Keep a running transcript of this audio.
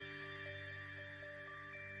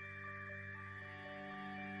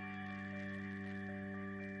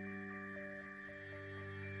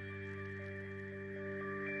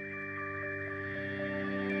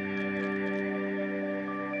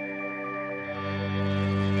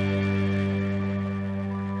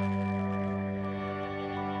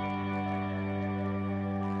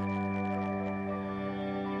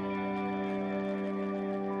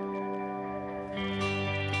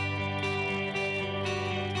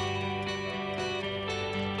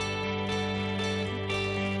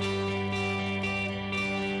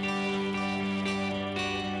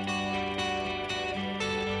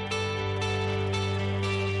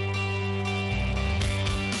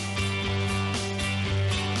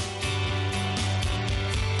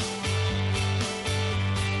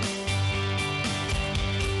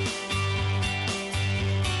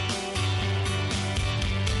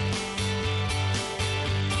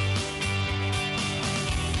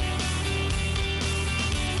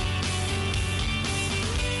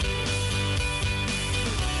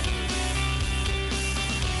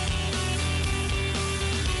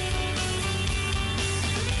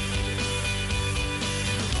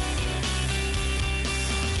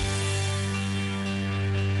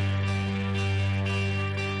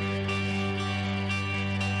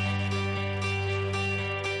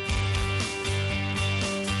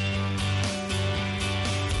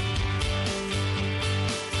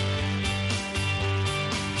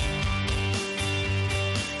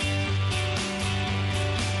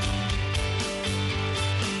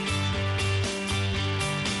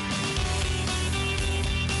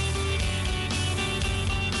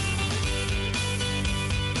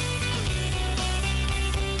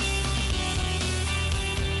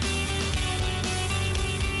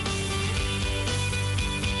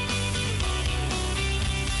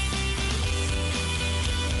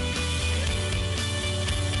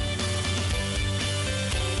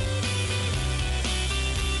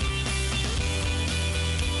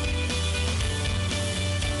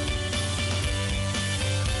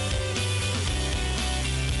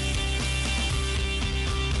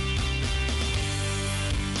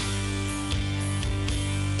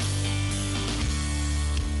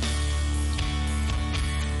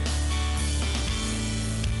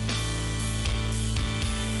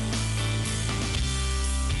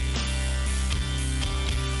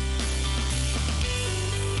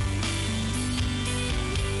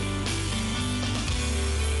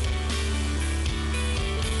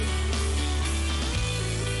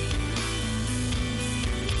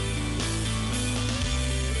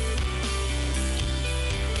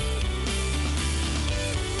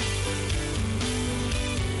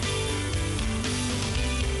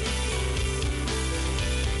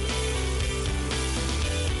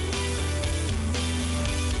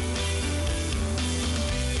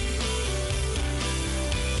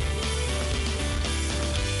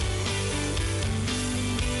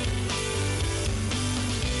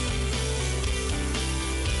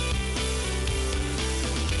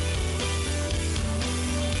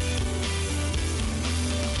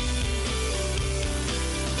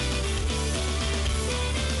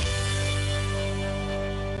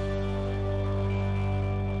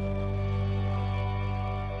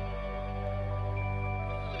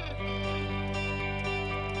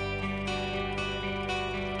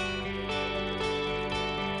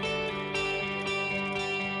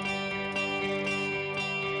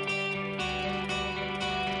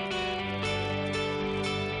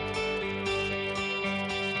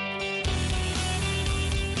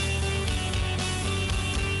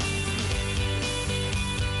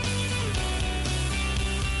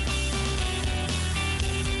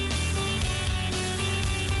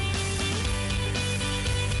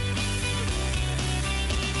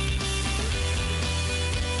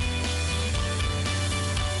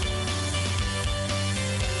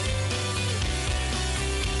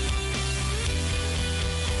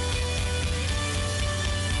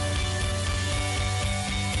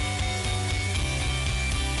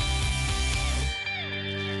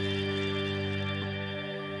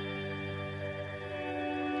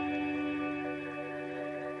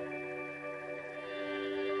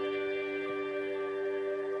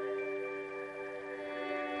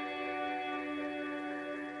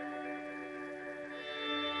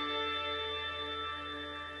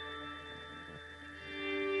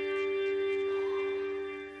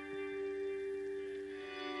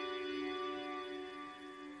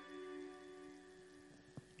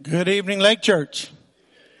Good evening, Lake Church.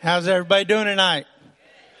 How's everybody doing tonight?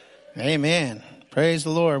 Amen. Praise the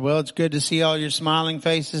Lord. Well, it's good to see all your smiling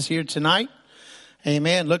faces here tonight.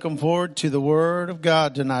 Amen. Looking forward to the Word of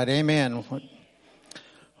God tonight. Amen.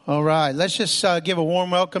 All right. Let's just give a warm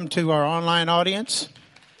welcome to our online audience.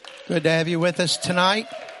 Good to have you with us tonight.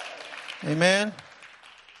 Amen.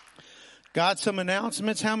 Got some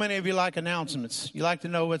announcements. How many of you like announcements? You like to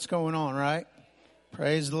know what's going on, right?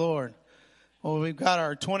 Praise the Lord. Well, we've got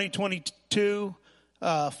our 2022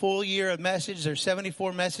 full year of message. There's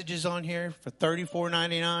 74 messages on here for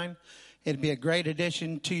 $34.99. It'd be a great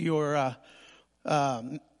addition to your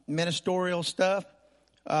ministerial stuff.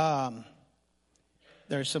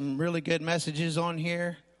 There's some really good messages on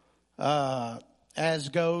here, as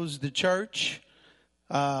goes the church,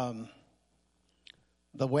 the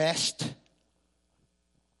West.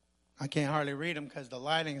 I can't hardly read them because the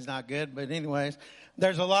lighting is not good. But anyways,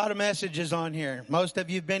 there's a lot of messages on here. Most of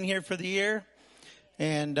you have been here for the year.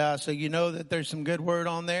 And so you know that there's some good word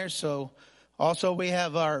on there. So also we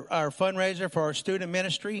have our fundraiser for our student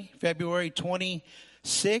ministry, February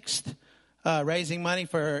 26th, raising money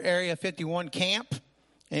for Area 51 camp.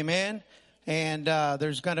 Amen. And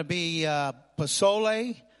there's going to be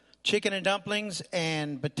pozole, chicken and dumplings,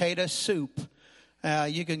 and potato soup.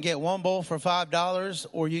 You can get one bowl for $5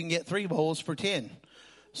 or you can get 3 bowls for $10.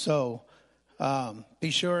 So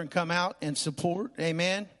be sure and come out and support.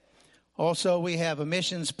 Amen. Also, we have a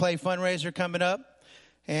missions play fundraiser coming up.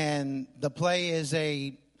 And the play is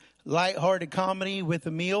a lighthearted comedy with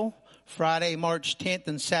a meal, Friday, March 10th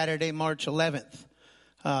and Saturday, March 11th.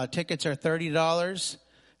 Tickets are $30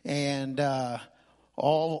 and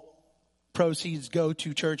all proceeds go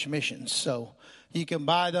to church missions. So you can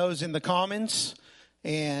buy those in the Commons.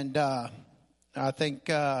 And I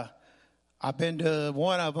think I've been to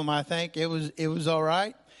one of them. I think it was all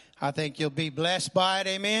right. I think you'll be blessed by it.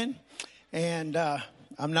 Amen. And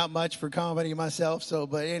I'm not much for comedy myself,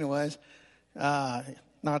 but anyways,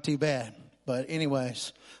 not too bad. But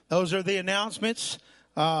anyways, those are the announcements.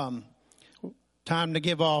 Time to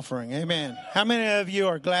give offering. Amen. How many of you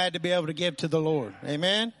are glad to be able to give to the Lord?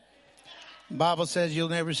 Amen. The Bible says you'll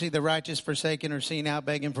never see the righteous forsaken or seen out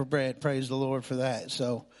begging for bread. Praise the Lord for that.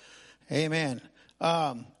 So, amen.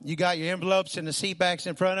 You got your envelopes and the seat backs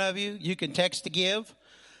in front of you. You can text to give.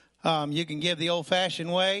 You can give the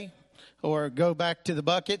old-fashioned way or go back to the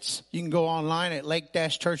buckets. You can go online at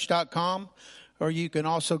lake-church.com, or you can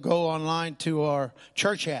also go online to our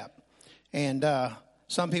church app. And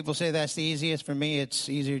some people say that's the easiest. For me, it's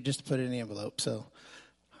easier just to put it in the envelope. So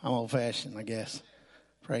I'm old-fashioned, I guess.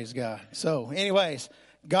 Praise God. So anyways,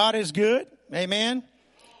 God is good. Amen.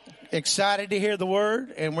 Excited to hear the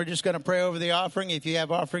word. And we're just going to pray over the offering. If you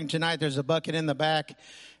have offering tonight, there's a bucket in the back.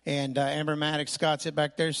 And Amber Maddox Scott's it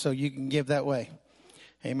back there so you can give that way.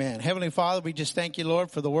 Amen. Heavenly Father, we just thank you,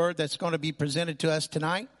 Lord, for the word that's going to be presented to us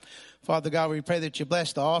tonight. Father God, we pray that you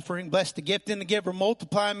bless the offering, bless the gift and the giver,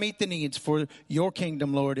 multiply and meet the needs for your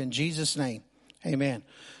kingdom, Lord, in Jesus' name. Amen.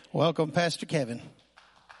 Welcome, Pastor Kevin.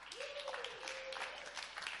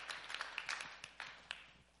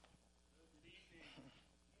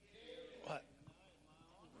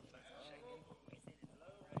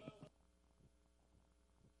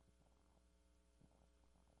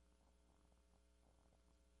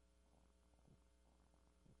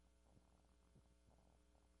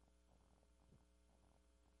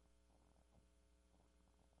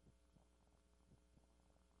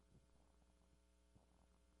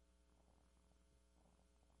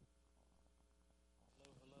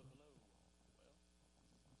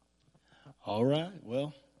 All right.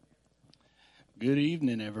 Well, good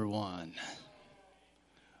evening, everyone.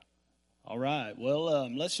 All right.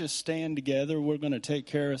 Well, let's just stand together. We're going to take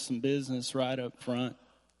care of some business right up front.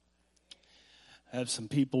 Have some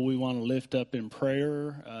people we want to lift up in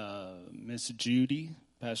prayer. Miss Judy,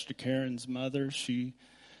 Pastor Karen's mother, she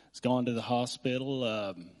has gone to the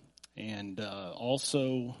hospital. And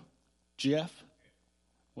also Jeff,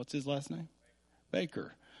 what's his last name?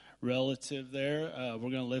 Baker. Relative there.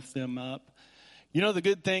 We're going to lift them up. You know, the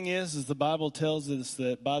good thing is the Bible tells us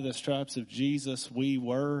that by the stripes of Jesus, we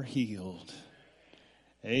were healed.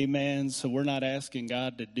 Amen. So we're not asking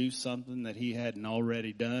God to do something that he hadn't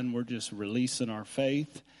already done. We're just releasing our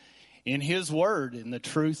faith in his word and the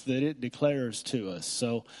truth that it declares to us.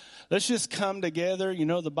 So let's just come together. You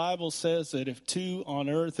know, the Bible says that if 2 on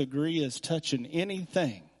earth agree as touching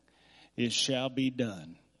anything, it shall be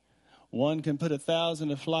done. 1 can put 1,000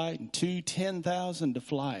 to flight and 2, 10,000 to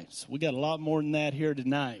flight. So we got a lot more than that here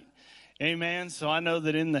tonight. Amen. So I know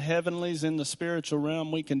that in the heavenlies, in the spiritual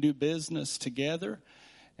realm, we can do business together.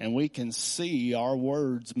 and we can see our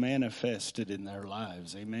words manifested in their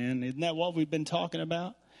lives. Amen. Isn't that what we've been talking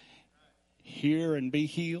about? Hear and be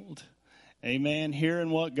healed. Amen. Hearing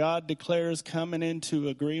what God declares, coming into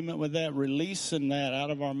agreement with that, releasing that out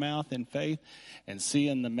of our mouth in faith, and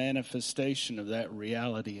seeing the manifestation of that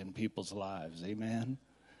reality in people's lives. Amen.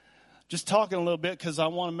 Just talking a little bit because I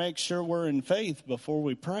want to make sure we're in faith before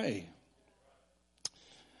we pray.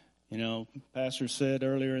 You know, Pastor said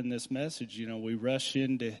earlier in this message, you know, we rush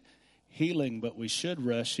into healing, but we should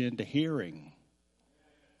rush into hearing.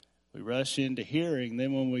 We rush into hearing.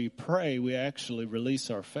 Then when we pray, we actually release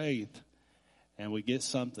our faith and we get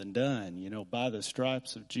something done. You know, by the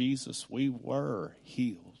stripes of Jesus, we were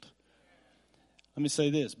healed. Let me say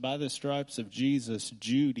this. By the stripes of Jesus,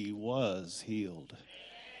 Judy was healed.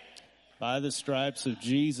 By the stripes of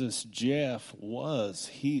Jesus, Jeff was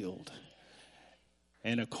healed.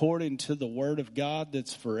 And according to the word of God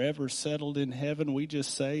that's forever settled in heaven, we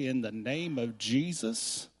just say, in the name of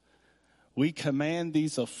Jesus, we command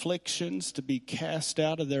these afflictions to be cast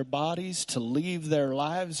out of their bodies, to leave their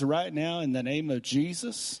lives right now in the name of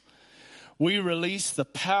Jesus. We release the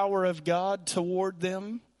power of God toward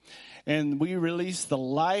them, and we release the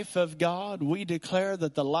life of God. We declare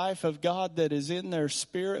that the life of God that is in their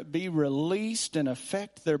spirit be released and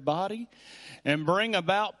affect their body and bring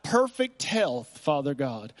about perfect health, Father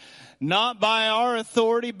God. Not by our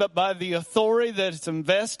authority, but by the authority that is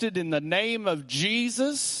invested in the name of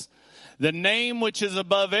Jesus, the name which is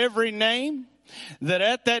above every name, that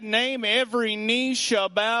at that name every knee shall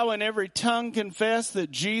bow and every tongue confess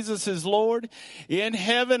that Jesus is Lord in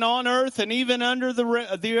heaven, on earth, and even under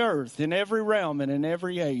the earth, in every realm and in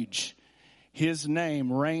every age. His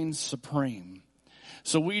name reigns supreme.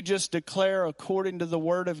 So we just declare, according to the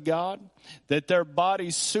word of God, that their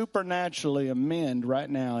bodies supernaturally amend right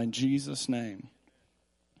now in Jesus' name.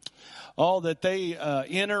 Oh, that they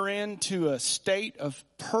enter into a state of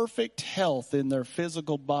perfect health in their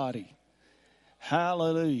physical body.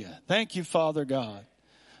 Hallelujah. Thank you, Father God.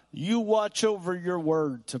 You watch over your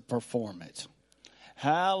word to perform it.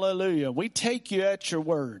 Hallelujah. We take you at your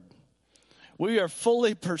word. We are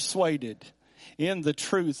fully persuaded in the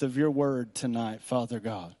truth of your word tonight, Father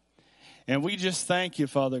God. And we just thank you,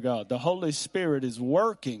 Father God. The Holy Spirit is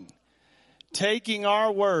working, taking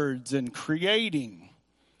our words and creating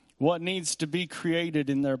what needs to be created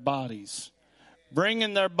in their bodies,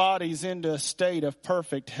 bringing their bodies into a state of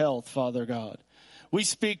perfect health, Father God. We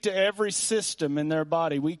speak to every system in their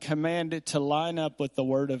body. We command it to line up with the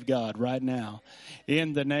word of God right now.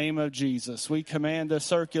 In the name of Jesus, we command the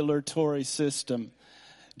circulatory system,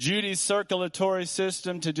 Judy's circulatory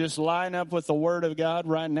system, to just line up with the word of God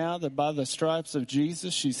right now, that by the stripes of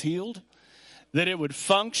Jesus she's healed, that it would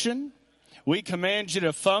function. We command you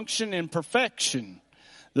to function in perfection,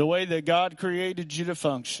 the way that God created you to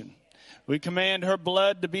function. We command her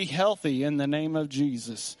blood to be healthy in the name of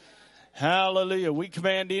Jesus. Hallelujah. We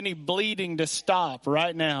command any bleeding to stop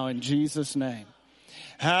right now in Jesus' name.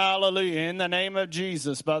 Hallelujah. In the name of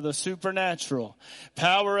Jesus, by the supernatural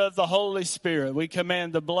power of the Holy Spirit, we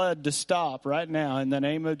command the blood to stop right now in the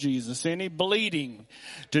name of Jesus. Any bleeding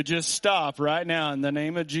to just stop right now in the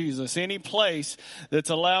name of Jesus. Any place that's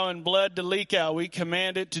allowing blood to leak out, we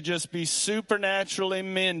command it to just be supernaturally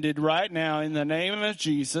mended right now in the name of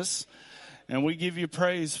Jesus. And we give you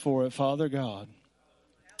praise for it, Father God.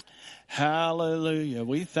 Hallelujah.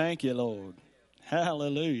 We thank you, Lord.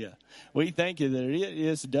 Hallelujah. We thank you that it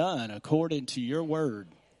is done according to your word.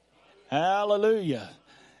 Hallelujah.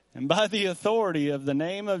 And by the authority of the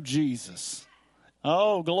name of Jesus.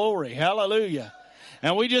 Oh, glory. Hallelujah.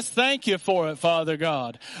 And we just thank you for it, Father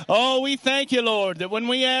God. Oh, we thank you, Lord, that when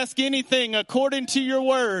we ask anything according to your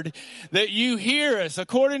word, that you hear us.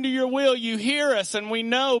 According to your will, you hear us. And we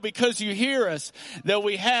know because you hear us that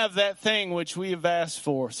we have that thing which we have asked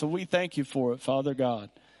for. So we thank you for it, Father God.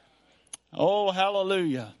 Oh,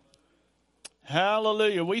 hallelujah.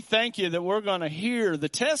 Hallelujah. We thank you that we're going to hear the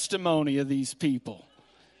testimony of these people.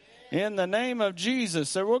 In the name of Jesus,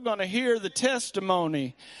 so we're going to hear the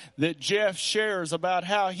testimony that Jeff shares about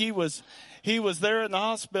how he was there in the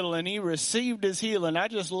hospital and he received his healing. I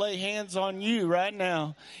just lay hands on you right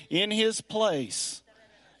now in his place.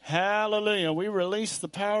 Hallelujah. We release the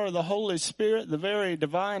power of the Holy Spirit, the very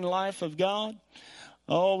divine life of God.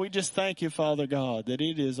 Oh, we just thank you, Father God, that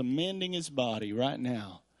it is amending his body right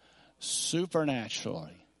now,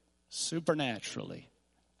 supernaturally.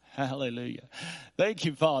 Hallelujah. Thank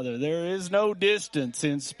you, Father. There is no distance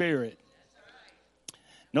in spirit,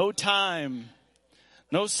 no time,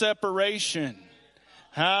 no separation.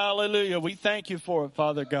 Hallelujah. We thank you for it,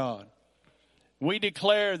 Father God. We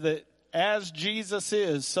declare that as Jesus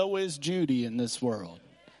is, so is Judy in this world.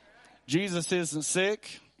 Jesus isn't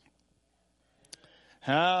sick.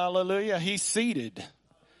 Hallelujah. He's seated.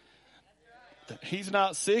 He's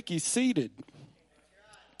not sick. He's seated.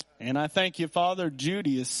 And I thank you, Father,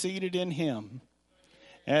 Judy is seated in him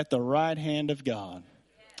at the right hand of God.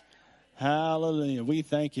 Hallelujah. We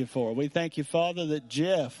thank you for it. We thank you, Father, that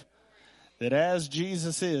Jeff, that as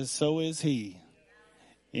Jesus is, so is he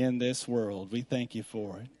in this world. We thank you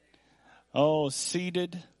for it. Oh,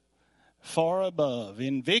 seated far above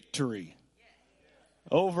in victory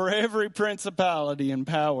over every principality and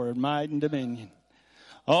power and might and dominion.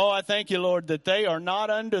 Oh, I thank you, Lord, that they are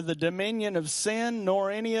not under the dominion of sin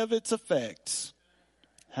nor any of its effects.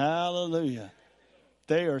 Hallelujah.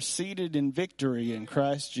 They are seated in victory in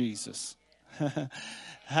Christ Jesus.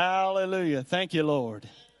 Hallelujah. Thank you, Lord.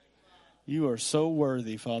 You are so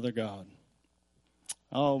worthy, Father God.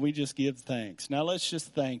 Oh, we just give thanks. Now let's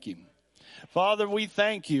just thank him. Father, we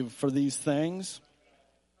thank you for these things.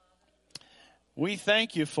 We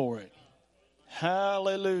thank you for it.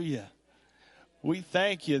 Hallelujah. We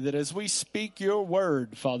thank you that as we speak your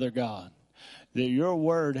word, Father God, that your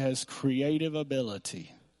word has creative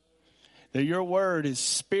ability. That your word is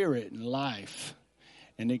spirit and life.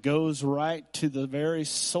 And it goes right to the very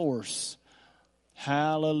source.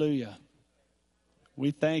 Hallelujah.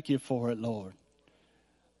 We thank you for it, Lord.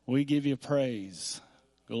 We give you praise.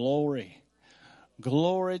 Glory.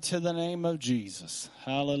 Glory to the name of Jesus.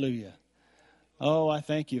 Hallelujah. Oh, I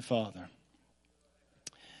thank you, Father.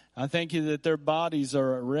 I thank you that their bodies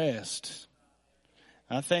are at rest.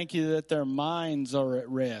 I thank you that their minds are at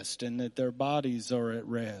rest and that their bodies are at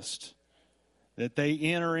rest. That they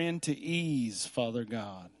enter into ease, Father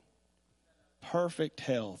God. Perfect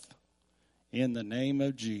health in the name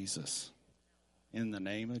of Jesus. In the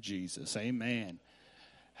name of Jesus. Amen.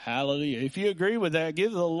 Hallelujah. If you agree with that,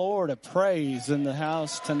 give the Lord a praise in the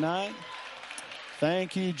house tonight.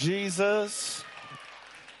 Thank you, Jesus.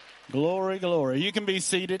 Glory, glory. You can be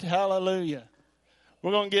seated. Hallelujah.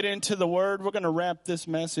 We're going to get into the word. We're going to wrap this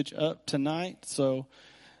message up tonight. So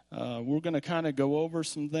we're going to kind of go over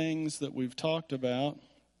some things that we've talked about.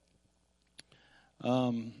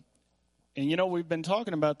 And you know, we've been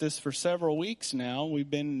talking about this for several weeks now. We've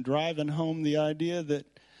been driving home the idea that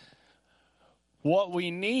what we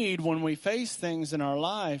need when we face things in our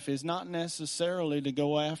life is not necessarily to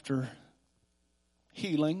go after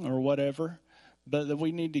healing or whatever, but that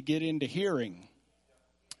we need to get into hearing.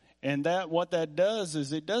 And that what that does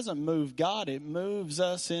is it doesn't move God, it moves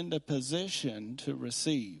us into position to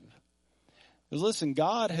receive. Because listen,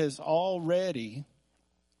 God has already,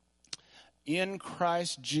 in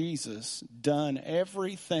Christ Jesus, done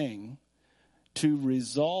everything to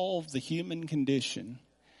resolve the human condition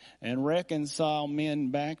and reconcile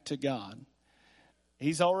men back to God.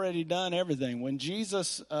 He's already done everything. When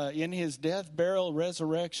Jesus, in his death, burial,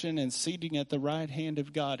 resurrection, and seating at the right hand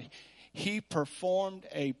of God, he performed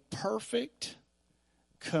a perfect,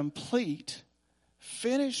 complete,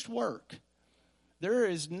 finished work. There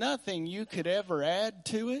is nothing you could ever add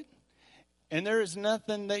to it, and there is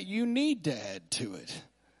nothing that you need to add to it.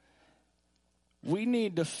 We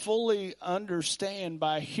need to fully understand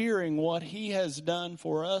by hearing what he has done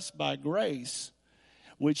for us by grace,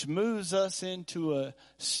 which moves us into a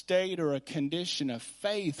state or a condition of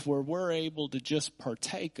faith where we're able to just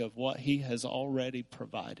partake of what he has already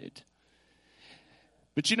provided.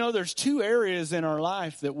 But you know, there's two areas in our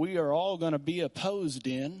life that we are all going to be opposed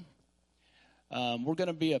in. We're going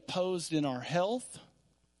to be opposed in our health,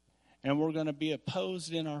 and we're going to be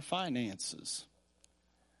opposed in our finances.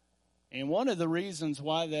 And one of the reasons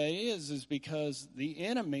why that is because the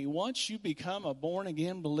enemy, once you become a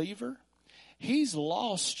born-again believer, he's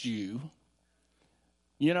lost you,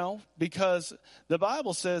 you know, because the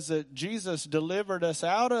Bible says that Jesus delivered us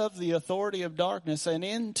out of the authority of darkness and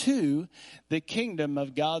into the kingdom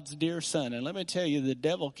of God's dear Son. And let me tell you, the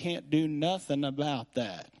devil can't do nothing about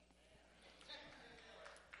that.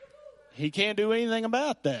 He can't do anything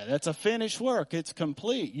about that. That's a finished work. It's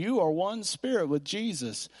complete. You are one spirit with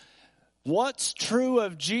Jesus. What's true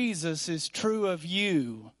of Jesus is true of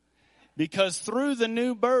you. Because through the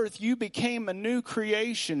new birth, you became a new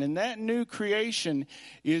creation. And that new creation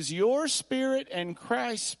is your spirit and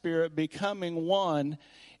Christ's spirit becoming one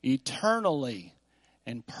eternally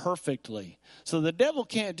and perfectly. So the devil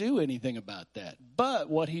can't do anything about that. But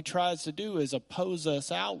what he tries to do is oppose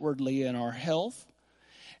us outwardly in our health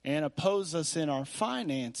and oppose us in our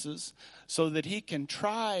finances so that he can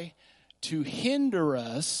try to hinder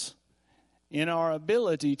us in our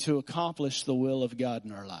ability to accomplish the will of God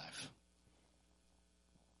in our life.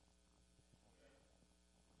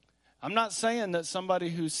 I'm not saying that somebody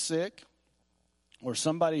who's sick or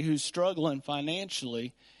somebody who's struggling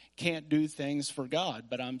financially can't do things for God,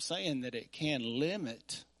 but I'm saying that it can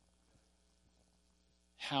limit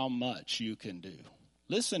how much you can do.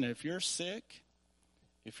 Listen, if you're sick,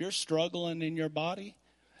 if you're struggling in your body,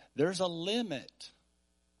 there's a limit.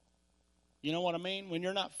 You know what I mean? When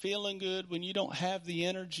you're not feeling good, when you don't have the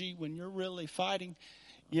energy, when you're really fighting,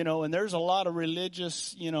 and there's a lot of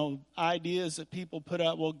religious, ideas that people put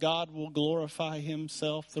out. Well, God will glorify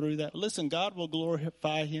himself through that. Listen, God will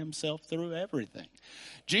glorify himself through everything.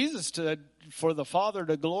 Jesus said for the Father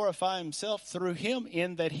to glorify himself through him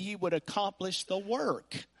in that he would accomplish the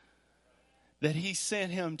work that he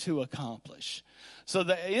sent him to accomplish. So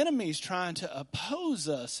the enemy's trying to oppose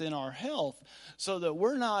us in our health so that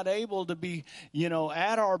we're not able to be,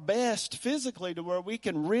 at our best physically to where we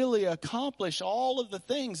can really accomplish all of the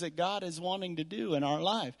things that God is wanting to do in our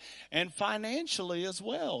life. And financially as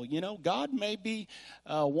well. God may be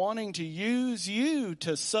wanting to use you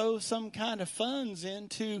to sow some kind of funds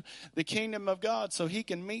into the kingdom of God so he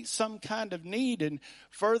can meet some kind of need and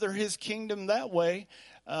further his kingdom that way.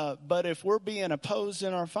 But if we're being opposed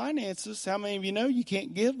in our finances, how many of you know you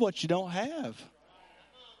can't give what you don't have?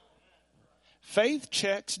 Faith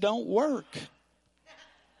checks don't work.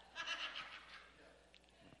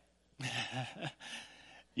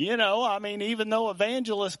 Even though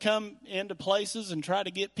evangelists come into places and try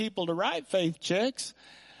to get people to write faith checks,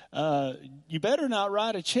 you better not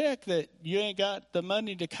write a check that you ain't got the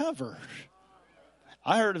money to cover.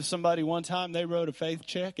 I heard of somebody one time, they wrote a faith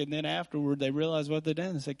check, and then afterward they realized what they'd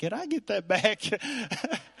done. They said, can I get that back?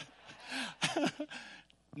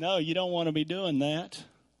 No, you don't want to be doing that.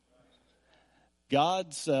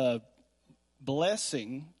 God's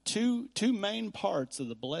blessing, two main parts of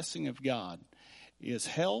the blessing of God is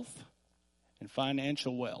health and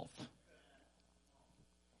financial wealth.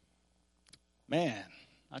 Man,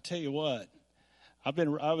 I tell you what. I'm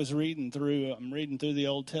reading through the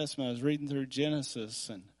Old Testament. I was reading through Genesis,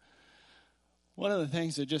 and one of the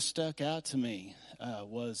things that just stuck out to me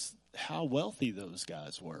was how wealthy those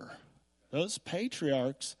guys were. Those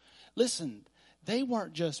patriarchs, listen, they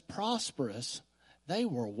weren't just prosperous, they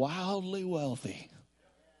were wildly wealthy.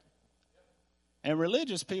 And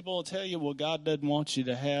religious people will tell you, well, God doesn't want you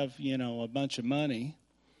to have, a bunch of money.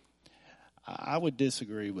 I would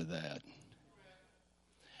disagree with that.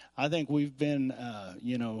 I think we've been,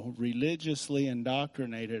 religiously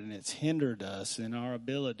indoctrinated, and it's hindered us in our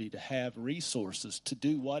ability to have resources to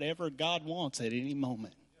do whatever God wants at any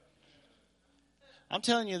moment. I'm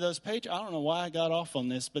telling you, I don't know why I got off on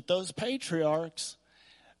this, but those patriarchs,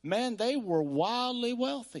 man, they were wildly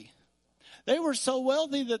wealthy. They were so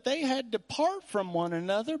wealthy that they had to part from one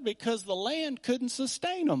another because the land couldn't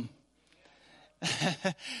sustain them.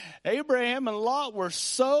 Abraham and Lot were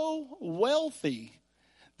so wealthy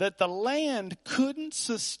that the land couldn't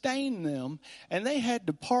sustain them, and they had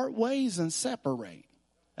to part ways and separate.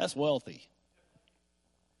 That's wealthy.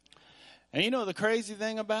 And the crazy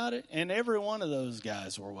thing about it? And every one of those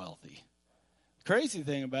guys were wealthy. The crazy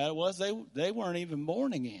thing about it was they weren't even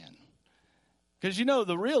born again. Because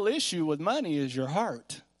the real issue with money is your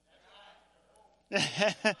heart.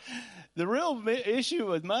 The real issue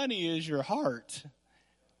with money is your heart.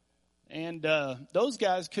 And those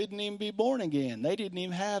guys couldn't even be born again. They didn't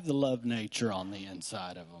even have the love nature on the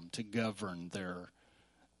inside of them to govern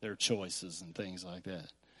their choices and things like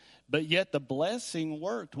that. But yet the blessing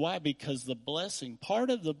worked. Why? Because part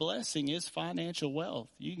of the blessing is financial wealth.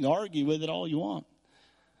 You can argue with it all you want.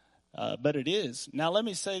 But it is. Now let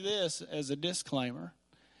me say this as a disclaimer.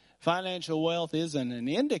 Financial wealth isn't an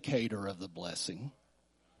indicator of the blessing.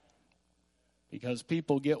 Because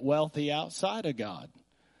people get wealthy outside of God.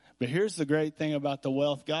 But here's the great thing about the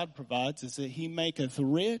wealth God provides is that he maketh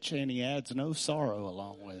rich and he adds no sorrow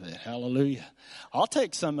along with it. Hallelujah. I'll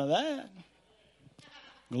take some of that.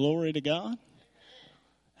 Glory to God.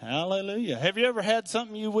 Hallelujah. Have you ever had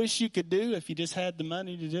something you wish you could do if you just had the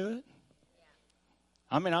money to do it?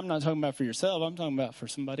 I'm not talking about for yourself. I'm talking about for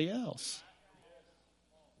somebody else.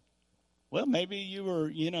 Well, maybe you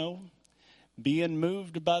were, being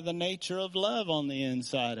moved by the nature of love on the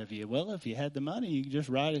inside of you. Well, if you had the money, you could just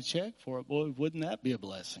write a check for it. Boy, wouldn't that be a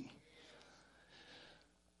blessing?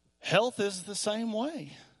 Health is the same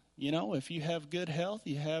way. If you have good health,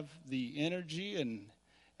 you have the energy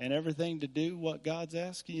and everything to do what God's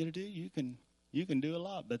asking you to do, you can do a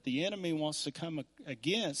lot. But the enemy wants to come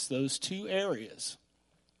against those two areas.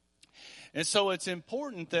 And so it's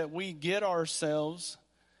important that we get ourselves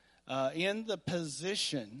in the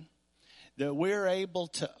position that we're able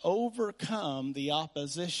to overcome the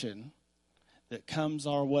opposition that comes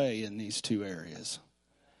our way in these two areas.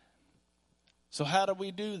 So how do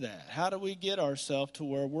we do that? How do we get ourselves to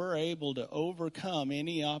where we're able to overcome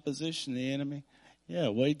any opposition of the enemy? Yeah,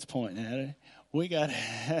 Wade's pointing at it. We got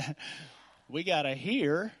to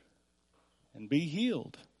hear and be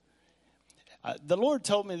healed. The Lord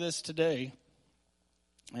told me this today,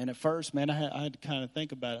 and at first, man, I had to kind of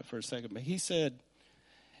think about it for a second. But He said,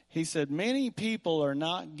 many people are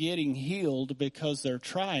not getting healed because they're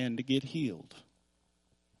trying to get healed.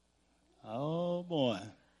 Oh, boy.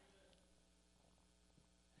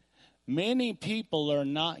 Many people are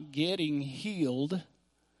not getting healed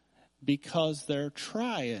because they're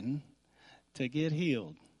trying to get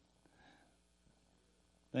healed.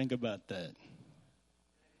 Think about that.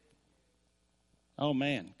 Oh,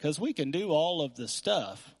 man, because we can do all of the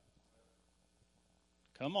stuff.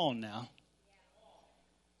 Come on now.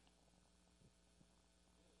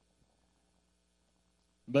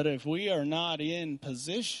 But if we are not in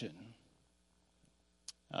position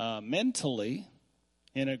mentally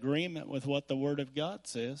in agreement with what the Word of God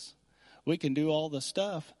says, we can do all the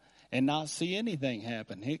stuff and not see anything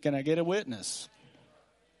happen. Can I get a witness?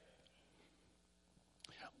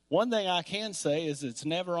 One thing I can say is it's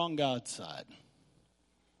never on God's side.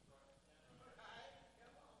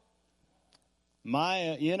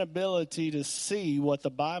 My inability to see what the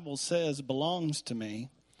Bible says belongs to me,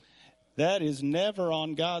 that is never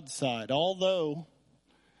on God's side. Although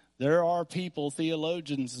there are people,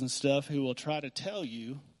 theologians and stuff, who will try to tell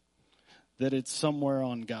you that it's somewhere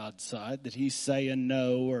on God's side, that He's saying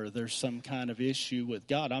no, or there's some kind of issue with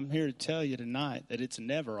God. I'm here to tell you tonight that it's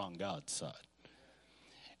never on God's side.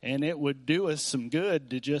 And it would do us some good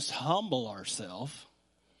to just humble ourselves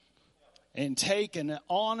and take an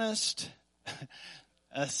honest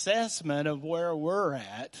assessment of where we're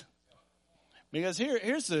at. Because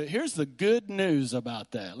here's the good news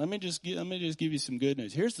about that. Let me just give you some good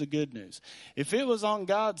news. Here's the good news. If it was on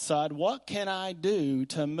God's side, what can I do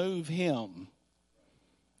to move Him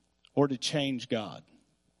or to change God?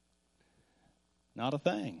 Not a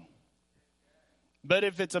thing. But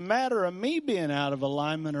if it's a matter of me being out of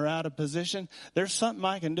alignment or out of position, there's something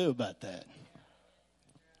I can do about that.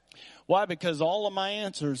 Why? Because all of my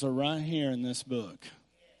answers are right here in this book.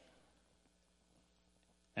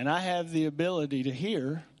 And I have the ability to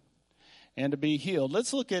hear and to be healed.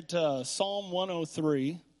 Let's look at Psalm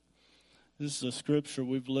 103. This is a scripture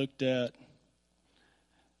we've looked at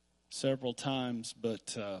several times,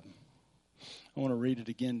 but I want to read it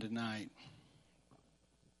again tonight.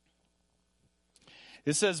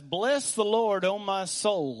 It says, "Bless the Lord, O my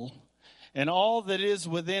soul, and all that is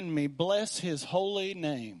within me. Bless His holy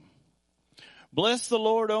name. Bless the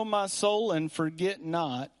Lord, O my soul, and forget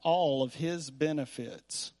not all of His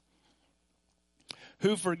benefits.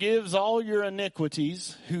 Who forgives all your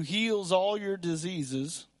iniquities, who heals all your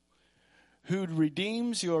diseases, who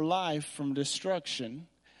redeems your life from destruction,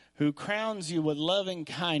 who crowns you with loving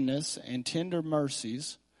kindness and tender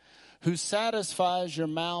mercies, who satisfies your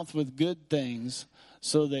mouth with good things,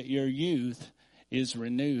 so that your youth is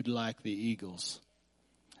renewed like the eagles."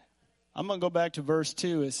 I'm going to go back to verse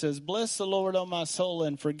 2. It says, "Bless the Lord, O my soul,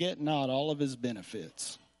 and forget not all of His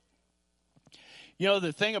benefits." You know,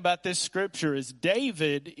 the thing about this scripture is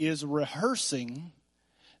David is rehearsing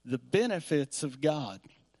the benefits of God.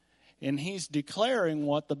 And he's declaring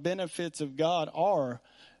what the benefits of God are,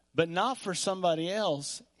 but not for somebody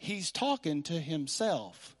else. He's talking to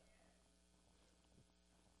himself.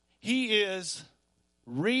 He is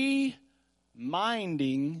reminding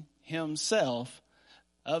himself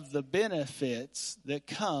of the benefits that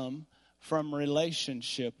come from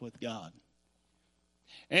relationship with God.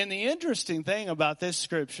 And the interesting thing about this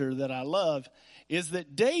scripture that I love is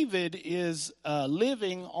that David is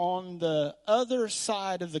living on the other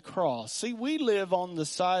side of the cross. See, we live on the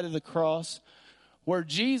side of the cross where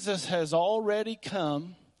Jesus has already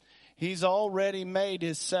come. He's already made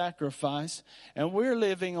His sacrifice, and we're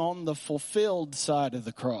living on the fulfilled side of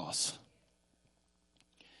the cross.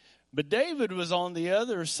 But David was on the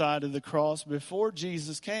other side of the cross before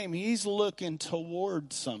Jesus came. He's looking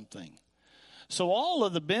toward something. So all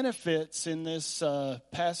of the benefits in this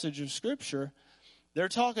passage of Scripture, they're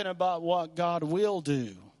talking about what God will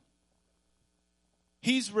do.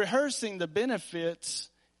 He's rehearsing the benefits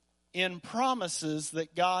in promises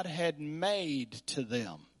that God had made to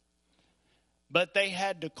them. But they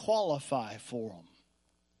had to qualify for them.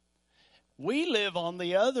 We live on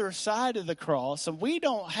the other side of the cross, and we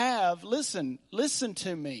don't have, listen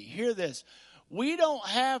to me, hear this. We don't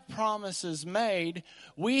have promises made,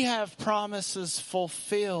 we have promises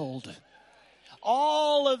fulfilled.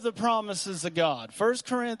 All of the promises of God. 1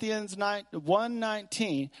 Corinthians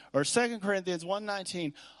 1:19 or 2 Corinthians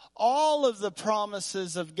 1:19, All of the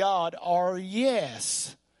promises of God are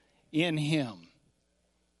yes in him.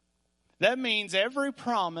 That means every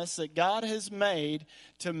promise that God has made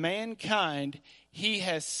to mankind, he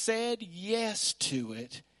has said yes to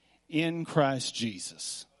it in Christ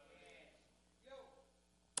Jesus.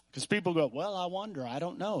 Because people go, well, I wonder, I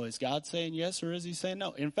don't know. Is God saying yes or is he saying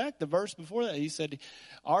no? In fact, the verse before that, he said,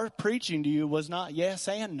 our preaching to you was not yes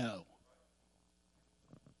and no.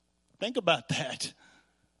 Think about that.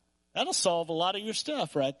 That'll solve a lot of your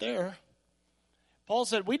stuff right there. Paul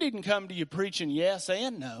said, we didn't come to you preaching yes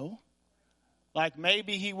and no. Like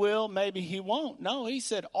maybe he will, maybe he won't. No, he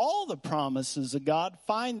said all the promises of God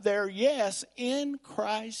find their yes in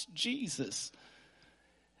Christ Jesus.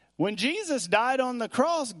 When Jesus died on the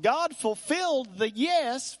cross, God fulfilled the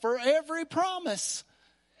yes for every promise.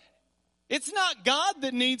 It's not God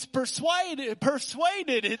that needs persuaded.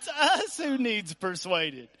 It's us who needs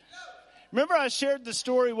persuaded. Remember I shared the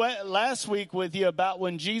story last week with you about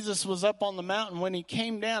when Jesus was up on the mountain. When he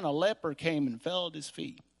came down, a leper came and fell at his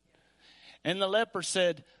feet. And the leper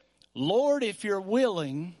said, Lord, if you're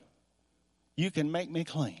willing, you can make me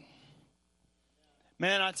clean.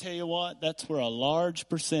 Man, I tell you what, that's where a large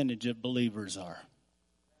percentage of believers are.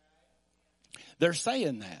 They're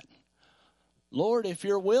saying that. Lord, if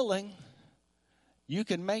you're willing, you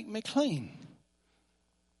can make me clean.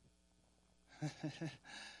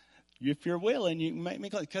 If you're willing, you can make me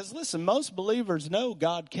clean. Because listen, most believers know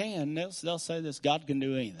God can. They'll say this, God can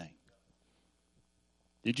do anything.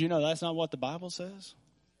 Did you know that's not what the Bible says?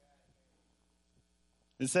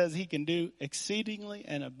 It says he can do exceedingly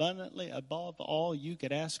and abundantly above all you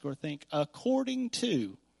could ask or think, according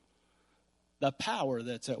to the power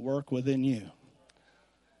that's at work within you.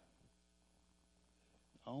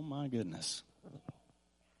 Oh my goodness.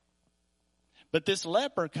 But this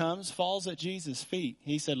leper comes, falls at Jesus' feet.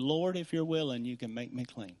 He said, Lord, if you're willing, you can make me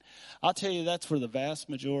clean. I'll tell you, that's where the vast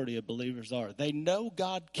majority of believers are. They know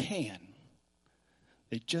God can.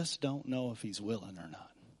 They just don't know if he's willing or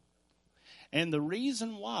not. And the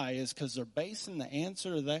reason why is because they're basing the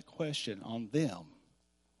answer to that question on them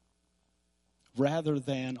rather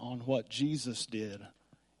than on what Jesus did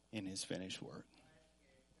in his finished work.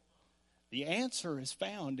 The answer is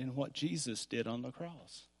found in what Jesus did on the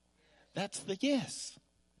cross. That's the yes.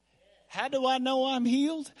 How do I know I'm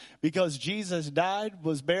healed? Because Jesus died,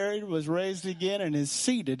 was buried, was raised again, and is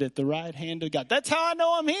seated at the right hand of God. That's how I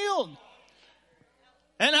know I'm healed.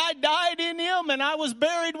 And I died in him, and I was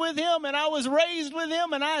buried with him, and I was raised with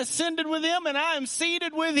him, and I ascended with him, and I am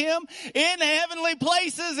seated with him in heavenly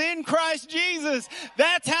places in Christ Jesus.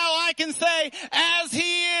 That's how I can say, as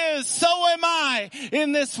he is, so am I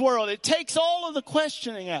in this world. It takes all of the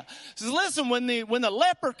questioning out. It says, listen, when the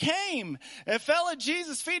leper came and fell at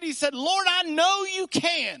Jesus' feet, he said, Lord, I know you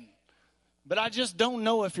can, but I just don't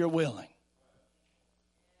know if you're willing.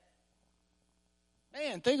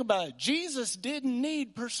 Man, think about it. Jesus didn't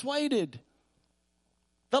need persuaded.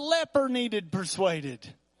 The leper needed persuaded.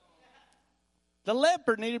 The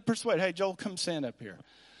leper needed persuaded. Hey, Joel, come stand up here.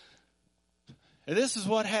 And this is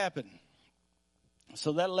what happened.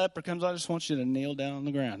 So that leper comes, I just want you to kneel down on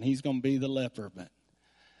the ground. He's going to be the leper.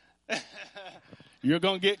 But you're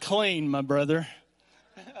going to get clean, my brother.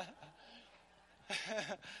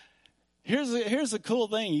 Here's the cool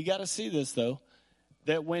thing. You got to see this, though.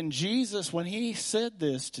 That when he said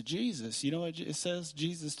this to Jesus, you know what it says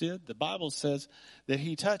Jesus did? The Bible says that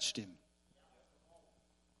he touched him.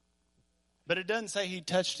 But it doesn't say he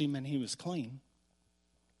touched him and he was clean.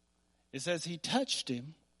 It says he touched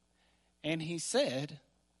him and he said,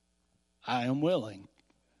 I am willing,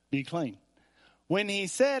 be clean. When he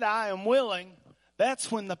said, I am willing,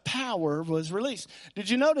 that's when the power was released. Did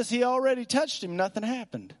you notice he already touched him? Nothing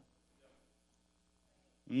happened.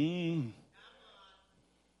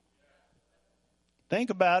 Think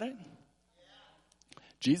about it.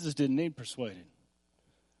 Jesus didn't need persuaded.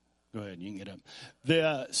 Go ahead, you can get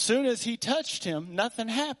up. As soon as he touched him, nothing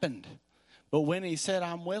happened. But when he said,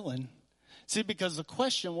 I'm willing. See, because the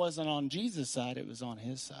question wasn't on Jesus' side, it was on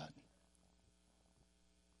his side.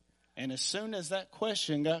 And as soon as that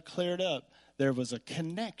question got cleared up, there was a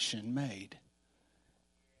connection made.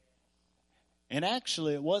 And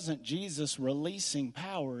actually, it wasn't Jesus releasing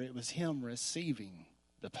power, it was him receiving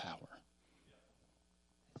the power.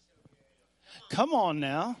 Come on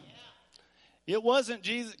now. It wasn't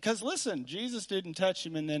Jesus. Because listen, Jesus didn't touch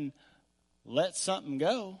him and then let something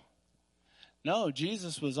go. No,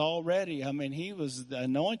 Jesus was already, he was the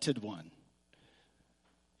anointed one.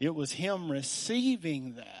 It was him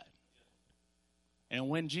receiving that. And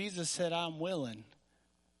when Jesus said, I'm willing,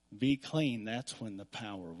 be clean, that's when the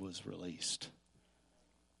power was released.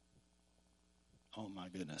 Oh, my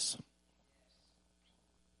goodness.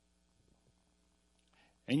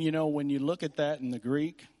 And you know, when you look at that in the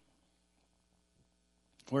Greek,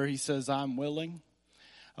 where he says, I'm willing,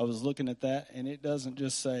 I was looking at that, and it doesn't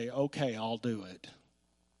just say, okay, I'll do it.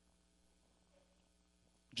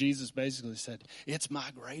 Jesus basically said, it's my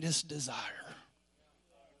greatest desire.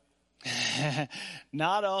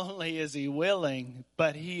 Not only is he willing,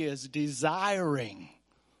 but he is desiring.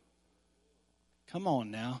 Come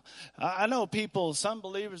on now. I know people, some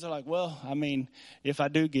believers are like, well, I mean, if I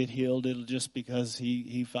do get healed, it'll just because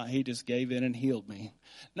he just gave in and healed me.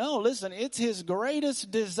 No, listen, it's his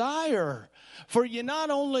greatest desire for you not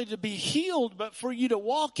only to be healed, but for you to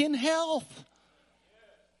walk in health.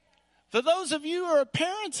 For those of you who are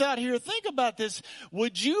parents out here, think about this.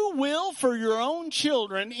 Would you will for your own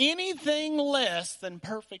children anything less than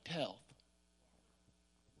perfect health?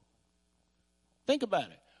 Think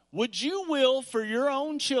about it. Would you will for your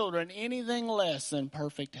own children anything less than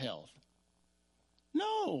perfect health?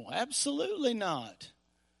 No, absolutely not.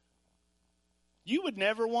 You would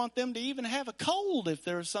never want them to even have a cold if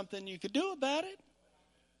there was something you could do about it.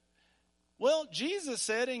 Well, Jesus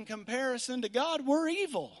said in comparison to God, we're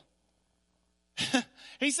evil.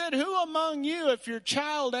 He said, who among you, if your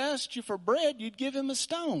child asked you for bread, you'd give him a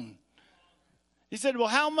stone? He said, well,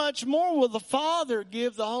 how much more will the Father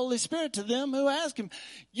give the Holy Spirit to them who ask him?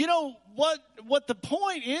 You know, what the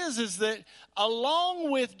point is that along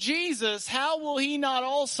with Jesus, how will he not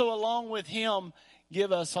also along with him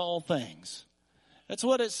give us all things? That's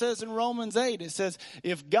what it says in Romans 8. It says,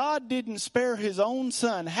 if God didn't spare his own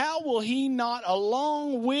son, how will he not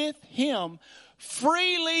along with him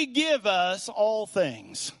freely give us all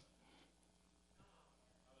things?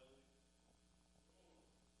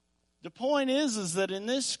 The point is that in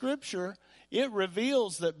this scripture, it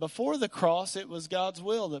reveals that before the cross, it was God's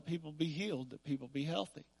will that people be healed, that people be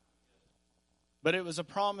healthy. But it was a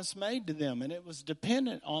promise made to them, and it was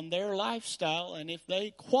dependent on their lifestyle, and if they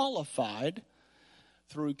qualified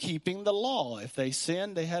through keeping the law. If they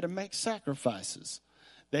sinned, they had to make sacrifices.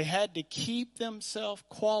 They had to keep themselves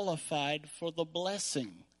qualified for the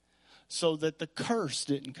blessing so that the curse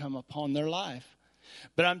didn't come upon their life.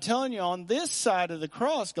 But I'm telling you, on this side of the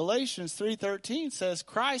cross, Galatians 3:13 says,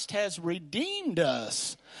 Christ has redeemed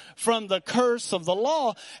us from the curse of the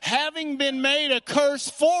law, having been made a curse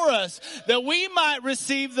for us, that we might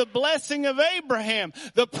receive the blessing of Abraham,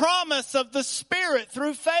 the promise of the Spirit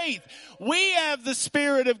through faith. We have the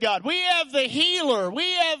Spirit of God. We have the healer. We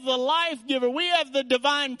have the life giver. We have the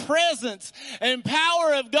divine presence and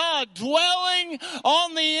power of God dwelling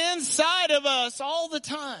on the inside of us all the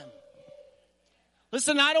time.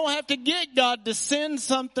 Listen, I don't have to get God to send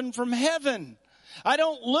something from heaven. I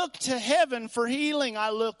don't look to heaven for healing.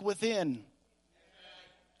 I look within.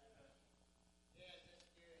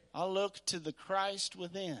 I look to the Christ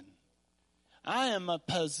within. I am a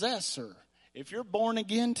possessor. If you're born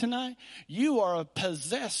again tonight, you are a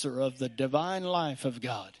possessor of the divine life of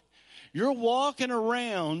God. You're walking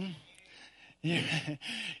around.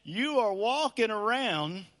 You are walking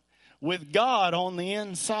around with God on the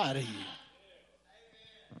inside of you.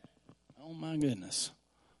 Oh, my goodness.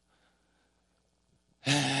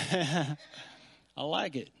 I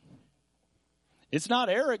like it. It's not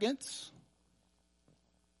arrogance,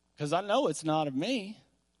 because I know it's not of me.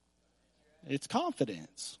 It's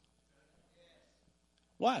confidence.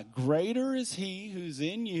 Why? Greater is he who's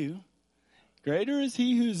in you. Greater is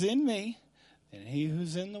he who's in me than he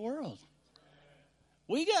who's in the world.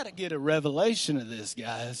 We got to get a revelation of this,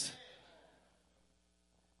 guys.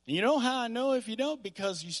 You know how I know if you don't?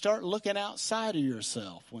 Because you start looking outside of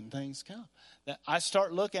yourself when things come. That I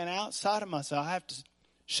start looking outside of myself. I have to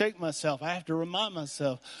shake myself. I have to remind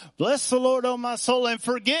myself, bless the Lord, O my soul, and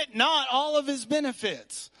forget not all of his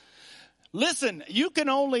benefits. Listen, you can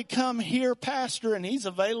only come hear Pastor, and he's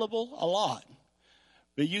available a lot.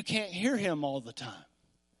 But you can't hear him all the time.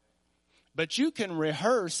 But you can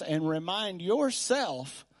rehearse and remind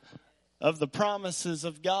yourself of the promises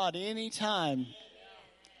of God anytime.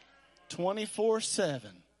 24/7.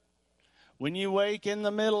 When you wake in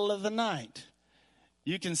the middle of the night,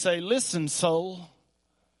 you can say, listen, soul.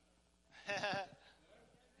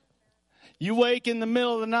 You wake in the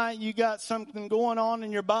middle of the night, you got something going on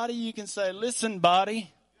in your body, you can say, listen,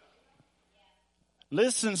 body.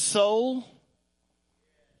 Listen, soul.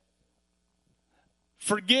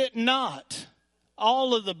 Forget not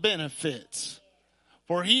all of the benefits.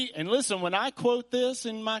 For he, and listen, when I quote this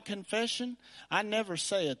in my confession, I never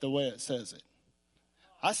say it the way it says it.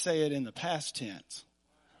 I say it in the past tense.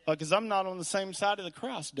 Because I'm not on the same side of the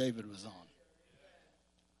cross David was on.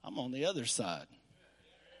 I'm on the other side.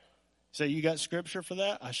 So you got scripture for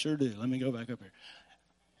that? I sure do. Let me go back up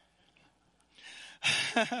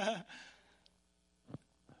here.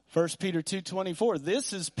 1 Peter 2:24.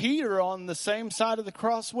 This is Peter on the same side of the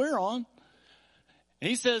cross we're on.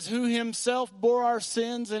 He says, who himself bore our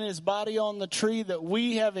sins in his body on the tree, that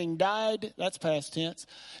we, having died, that's past tense,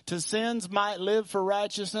 to sins might live for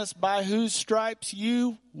righteousness, by whose stripes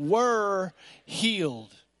you were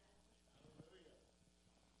healed.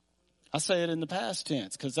 I say it in the past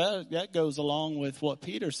tense because that goes along with what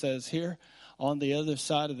Peter says here on the other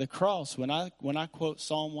side of the cross. When I quote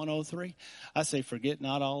Psalm 103, I say, forget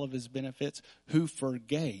not all of his benefits, who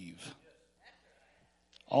forgave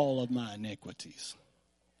all of my iniquities,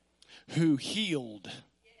 who healed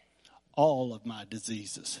all of my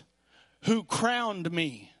diseases, who crowned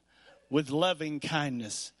me with loving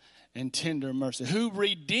kindness and tender mercy, who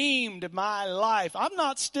redeemed my life. I'm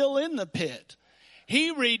not still in the pit.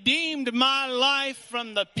 He redeemed my life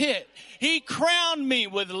from the pit. He crowned me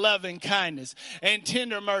with loving kindness and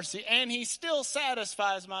tender mercy. And he still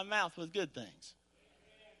satisfies my mouth with good things,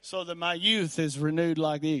 so that my youth is renewed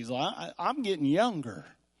like the eagle. I'm getting younger.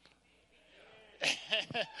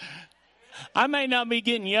 I may not be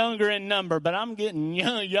getting younger in number, but I'm getting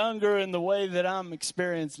younger in the way that I'm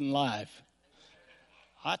experiencing life.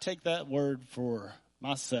 I take that word for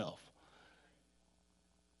myself.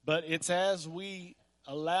 But it's as we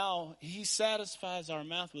allow, he satisfies our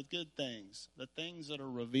mouth with good things, the things that are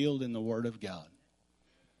revealed in the Word of God.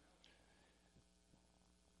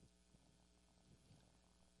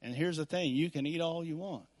 And here's the thing, you can eat all you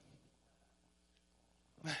want.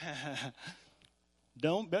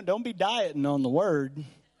 Don't be dieting on the Word.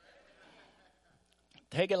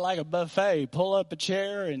 Take it like a buffet. Pull up a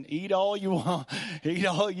chair and eat all you want. Eat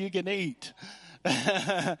all you can eat.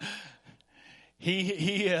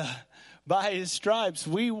 By his stripes,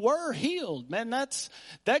 we were healed. Man,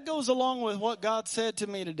 that goes along with what God said to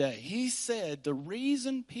me today. He said the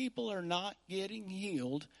reason people are not getting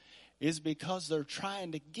healed is because they're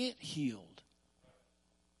trying to get healed.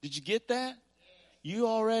 Did you get that? You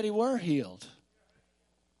already were healed.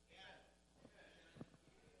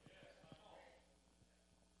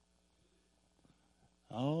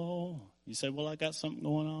 Oh, you say, well, I got something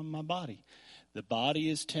going on in my body. The body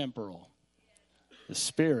is temporal. The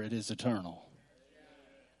spirit is eternal.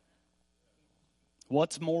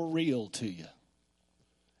 What's more real to you?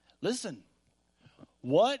 Listen,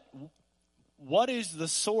 what is the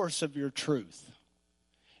source of your truth?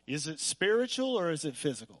 Is it spiritual or is it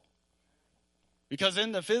physical? Because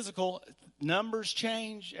in the physical, numbers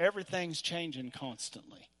change, everything's changing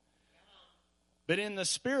constantly. But in the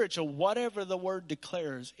spiritual, whatever the word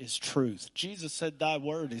declares is truth. Jesus said, thy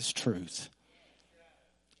word is truth.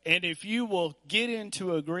 And if you will get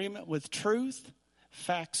into agreement with truth,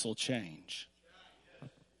 facts will change.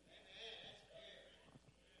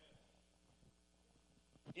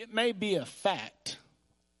 It may be a fact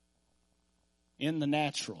in the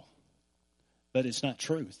natural, but it's not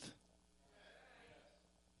truth.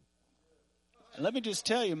 And let me just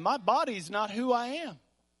tell you, my body's not who I am.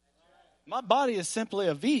 My body is simply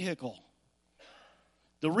a vehicle.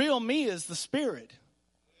 The real me is the spirit.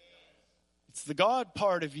 It's the God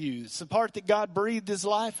part of you. It's the part that God breathed his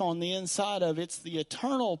life on the inside of. It's the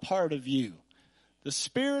eternal part of you. The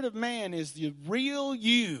spirit of man is the real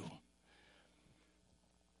you.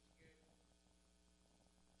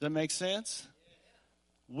 Does that make sense?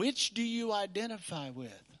 Which do you identify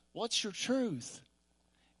with? What's your truth?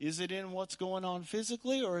 Is it in what's going on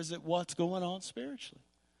physically, or is it what's going on spiritually?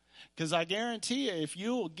 Because I guarantee you, if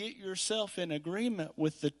you will get yourself in agreement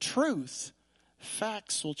with the truth,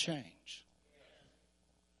 facts will change.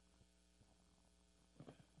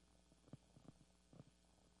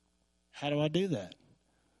 How do I do that?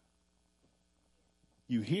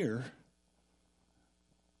 You hear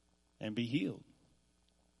and be healed.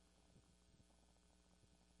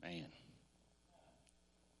 Man.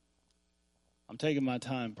 I'm taking my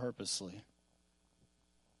time purposely.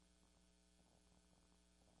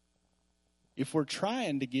 If we're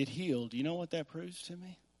trying to get healed, you know what that proves to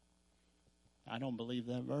me? I don't believe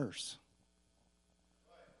that verse.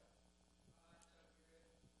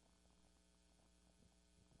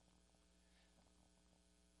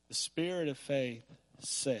 The spirit of faith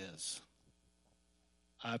says,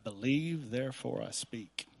 I believe, therefore I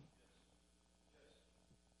speak.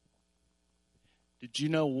 Did you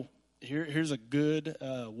know, here's a good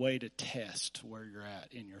way to test where you're at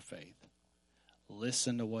in your faith.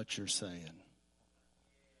 Listen to what you're saying.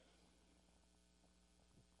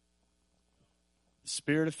 The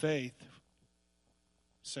spirit of faith,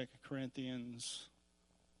 2 Corinthians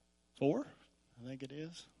 4, I think it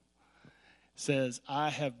is. says,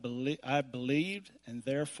 I believed and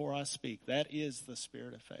therefore I speak. That is the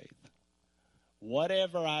spirit of faith.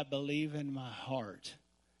 Whatever I believe in my heart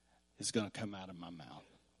is going to come out of my mouth.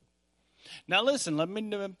 Now listen, let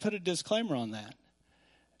me put a disclaimer on that.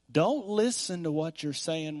 Don't listen to what you're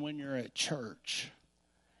saying when you're at church.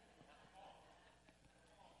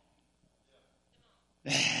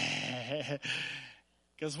 Because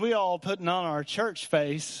we all putting on our church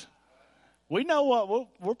face. We know what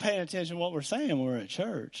we're paying attention to what we're saying when we're at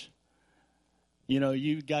church. You know,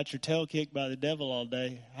 you got your tail kicked by the devil all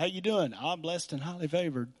day. How you doing? I'm blessed and highly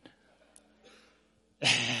favored.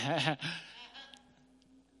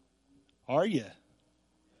 Are you?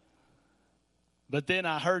 But then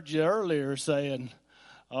I heard you earlier saying,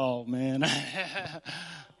 oh man,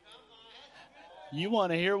 you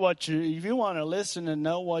want to hear if you want to listen and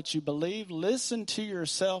know what you believe, listen to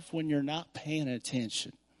yourself when you're not paying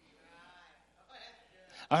attention.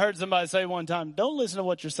 I heard somebody say one time, don't listen to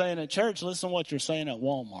what you're saying at church, listen to what you're saying at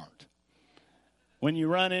Walmart. When you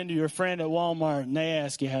run into your friend at Walmart and they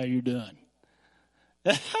ask you how you're doing.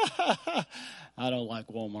 I don't like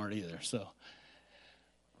Walmart either. So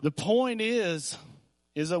the point is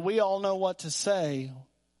that we all know what to say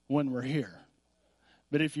when we're here.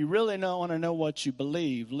 But if you really want to know what you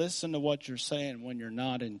believe, listen to what you're saying when you're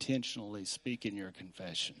not intentionally speaking your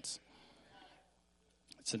confessions.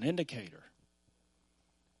 It's an indicator.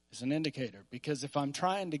 It's an indicator. Because if I'm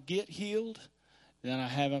trying to get healed, then I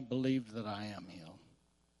haven't believed that I am healed.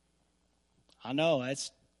 I know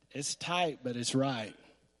it's tight, but it's right.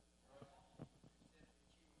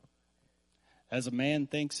 As a man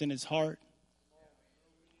thinks in his heart,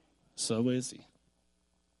 so is he.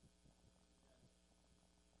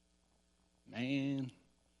 Man,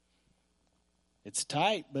 it's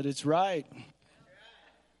tight, but it's right.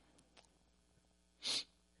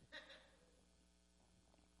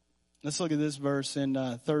 Let's look at this verse in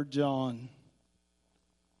 3 John,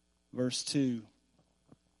 verse 2.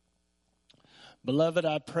 Beloved,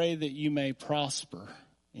 I pray that you may prosper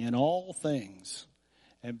in all things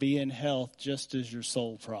and be in health just as your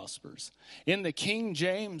soul prospers. In the King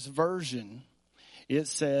James Version, it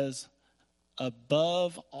says,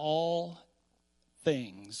 above all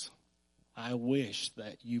things, I wish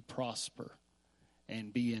that you prosper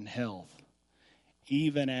and be in health,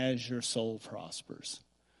 even as your soul prospers.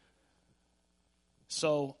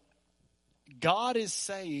 So, God is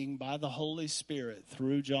saying by the Holy Spirit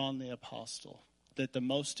through John the Apostle that the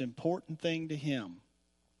most important thing to him,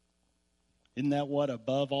 isn't that what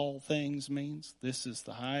above all things means? This is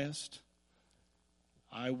the highest.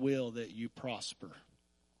 I will that you prosper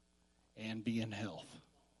and be in health.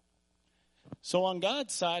 So on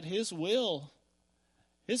God's side, his will,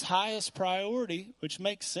 his highest priority, which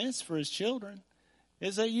makes sense for his children,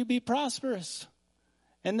 is that you be prosperous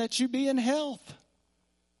and that you be in health.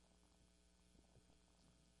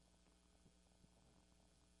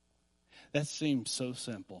 That seems so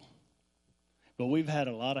simple. But we've had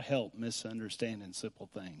a lot of help misunderstanding simple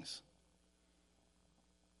things.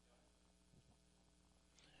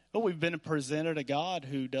 But we've been presented a God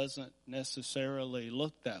who doesn't necessarily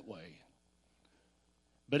look that way.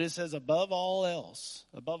 But it says, above all else,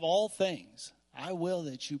 above all things, I will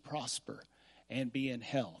that you prosper and be in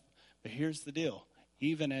health. But here's the deal,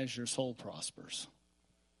 even as your soul prospers.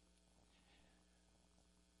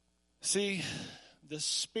 See, the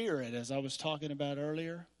Spirit, as I was talking about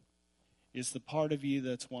earlier, is the part of you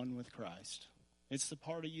that's one with Christ. It's the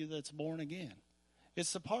part of you that's born again.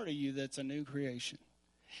 It's the part of you that's a new creation.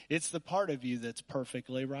 It's the part of you that's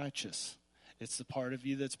perfectly righteous. It's the part of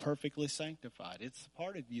you that's perfectly sanctified. It's the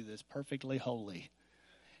part of you that's perfectly holy.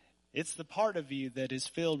 It's the part of you that is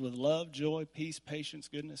filled with love, joy, peace, patience,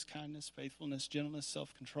 goodness, kindness, faithfulness, gentleness,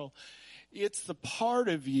 self-control. It's the part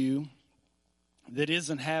of you that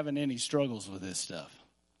isn't having any struggles with this stuff.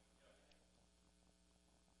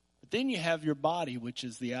 But then you have your body, which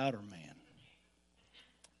is the outer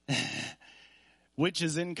man, which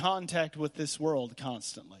is in contact with this world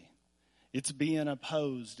constantly. It's being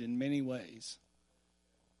opposed in many ways.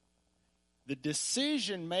 The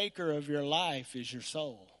decision maker of your life is your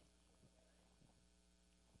soul.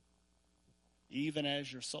 Even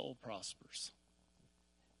as your soul prospers.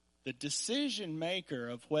 The decision maker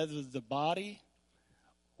of whether the body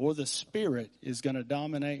or the spirit is going to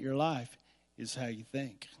dominate your life is how you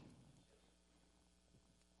think.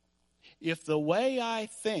 If the way I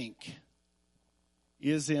think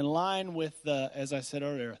is in line with the, as I said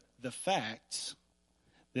earlier, the facts,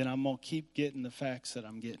 then I'm going to keep getting the facts that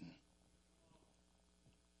I'm getting.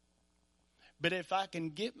 But if I can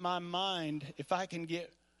get my mind, let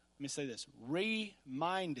me say this,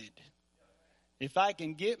 reminded if I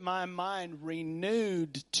can get my mind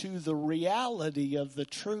renewed to the reality of the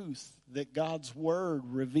truth that God's Word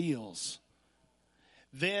reveals,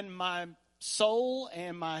 then my soul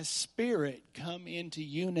and my spirit come into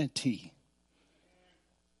unity.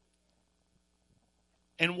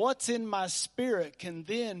 And what's in my spirit can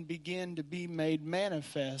then begin to be made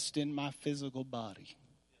manifest in my physical body.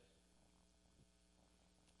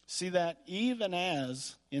 See that? Even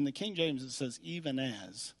as, in the King James it says even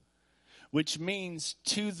as, which means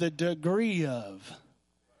to the degree of.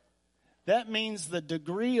 That means the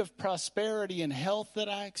degree of prosperity and health that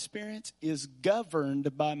I experience is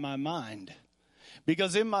governed by my mind.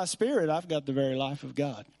 Because in my spirit, I've got the very life of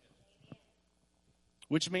God.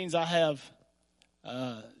 Which means I have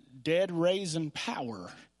dead raising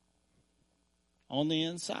power on the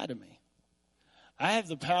inside of me. I have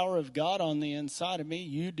the power of God on the inside of me.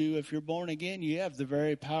 You do if you're born again. You have the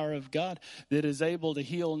very power of God that is able to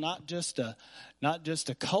heal not just a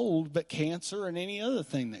cold, but cancer and any other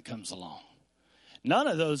thing that comes along. None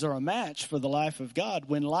of those are a match for the life of God.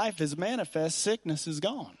 When life is manifest, sickness is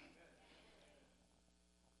gone.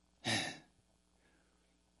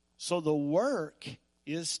 So the work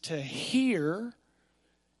is to hear,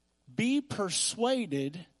 be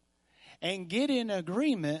persuaded, and get in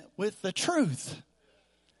agreement with the truth.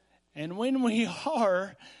 And when we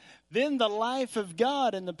are, then the life of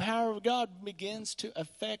God and the power of God begins to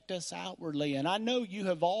affect us outwardly. And I know you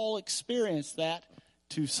have all experienced that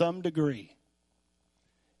to some degree.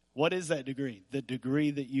 What is that degree? The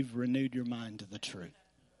degree that you've renewed your mind to the truth.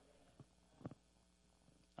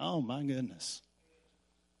 Oh, my goodness.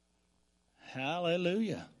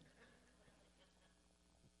 Hallelujah.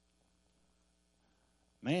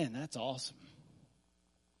 Man, that's awesome.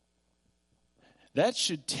 That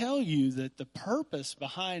should tell you that the purpose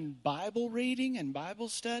behind Bible reading and Bible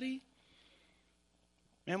study,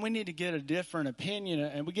 and we need to get a different opinion,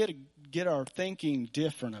 and we get to get our thinking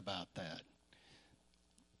different about that.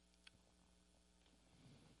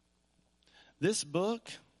 This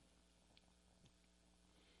book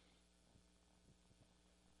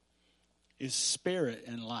is spirit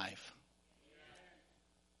and life.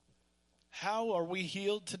 How are we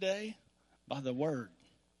healed today? By the Word.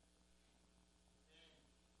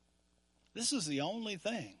 This is the only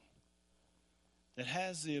thing that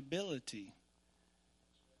has the ability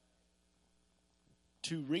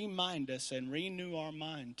to remind us and renew our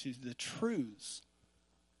mind to the truths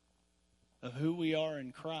of who we are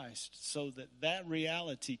in Christ, so that that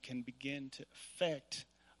reality can begin to affect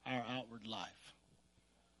our outward life.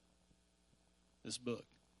 This book.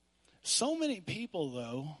 So many people,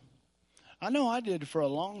 though, I know I did for a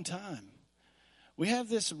long time, we have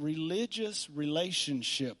this religious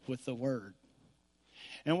relationship with the Word.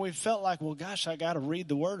 And we felt like, well, gosh, I got to read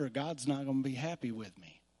the Word or God's not going to be happy with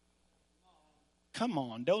me. Come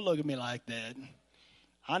on, don't look at me like that.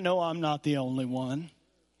 I know I'm not the only one.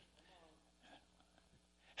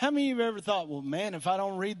 How many of you have ever thought, well, man, if I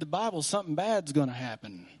don't read the Bible, something bad's going to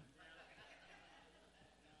happen?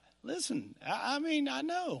 Listen, I mean, I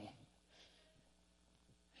know.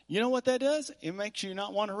 You know what that does? It makes you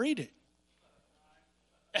not want to read it.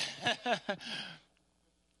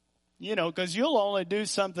 You know, because you'll only do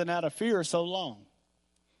something out of fear so long.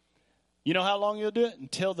 You know how long you'll do it?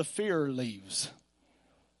 Until the fear leaves.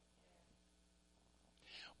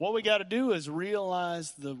 What we got to do is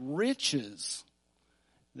realize the riches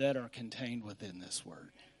that are contained within this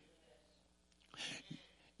Word.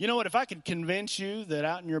 You know what? If I could convince you that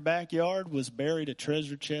out in your backyard was buried a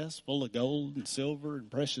treasure chest full of gold and silver and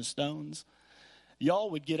precious stones, y'all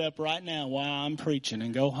would get up right now while I'm preaching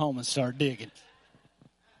and go home and start digging.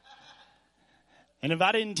 And if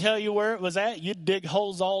I didn't tell you where it was at, you'd dig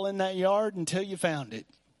holes all in that yard until you found it.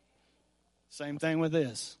 Same thing with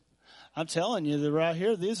this. I'm telling you that right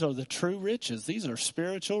here, these are the true riches. These are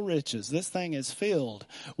spiritual riches. This thing is filled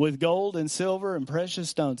with gold and silver and precious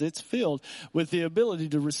stones. It's filled with the ability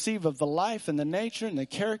to receive of the life and the nature and the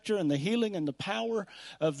character and the healing and the power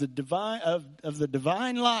of the divine of the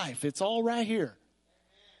divine life. It's all right here.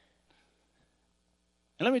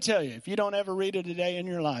 And let me tell you, if you don't ever read it a day in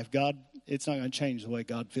your life, it's not going to change the way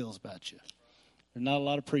God feels about you. There's not a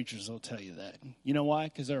lot of preachers that'll tell you that. You know why?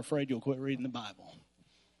 Because they're afraid you'll quit reading the Bible.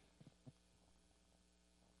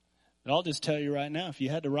 But I'll just tell you right now, if you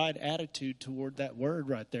had the right attitude toward that word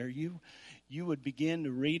right there, you would begin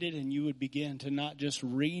to read it, and you would begin to not just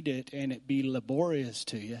read it and it be laborious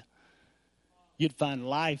to you. You'd find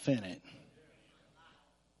life in it.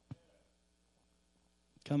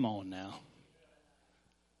 Come on now.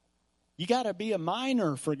 You got to be a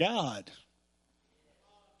miner for God.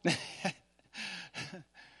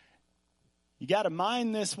 You got to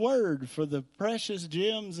mine this word for the precious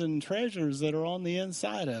gems and treasures that are on the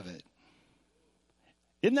inside of it.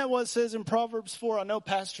 Isn't that what it says in Proverbs 4? I know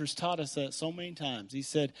pastors taught us that so many times. He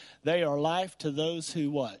said, they are life to those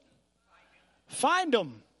who what? Find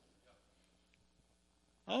them.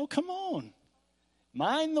 Oh, come on.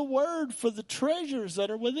 Mine the word for the treasures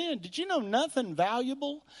that are within. Did you know nothing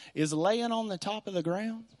valuable is laying on the top of the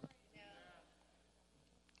ground?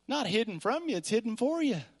 Not hidden from you, it's hidden for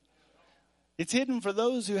you. It's hidden for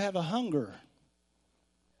those who have a hunger.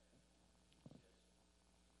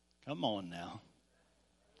 Come on now.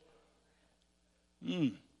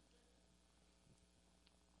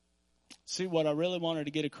 See, what I really wanted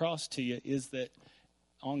to get across to you is that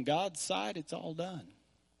on God's side, it's all done.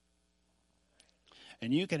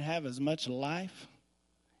 And you can have as much life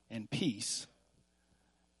and peace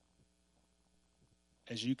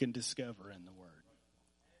as you can discover in the Word.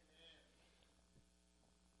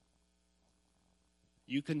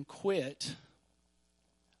 You can quit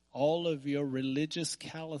all of your religious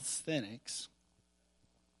calisthenics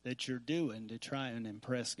that you're doing to try and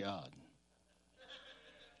impress God.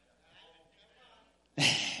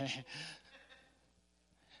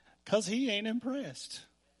 Because He ain't impressed.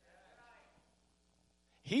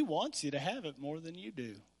 He wants you to have it more than you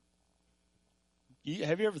do.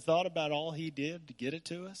 Have you ever thought about all He did to get it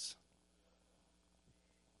to us?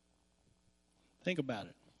 Think about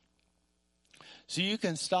it. So you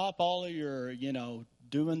can stop all of your,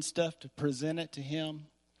 doing stuff to present it to Him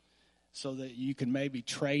so that you can maybe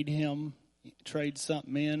trade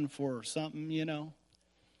something in for something,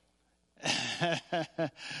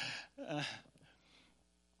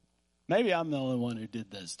 Maybe I'm the only one who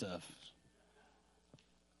did that stuff.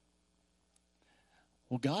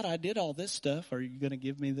 Well, God, I did all this stuff. Are you going to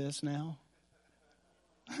give me this now?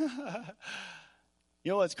 You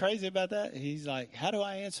know what's crazy about that? He's like, how do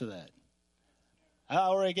I answer that? I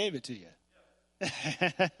already gave it to you.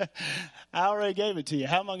 I already gave it to you.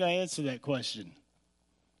 How am I going to answer that question?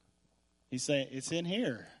 He's saying, it's in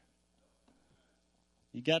here.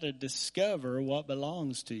 You got to discover what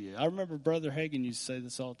belongs to you. I remember Brother Hagin used to say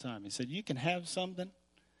this all the time. He said, you can have something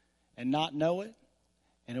and not know it,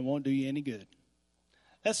 and it won't do you any good.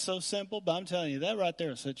 That's so simple, but I'm telling you, that right there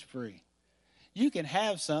will set you free. You can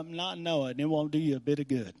have something, not know it, and it won't do you a bit of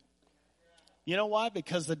good. You know why?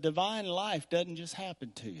 Because the divine life doesn't just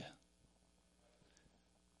happen to you.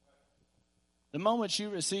 The moment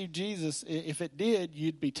you receive Jesus, if it did,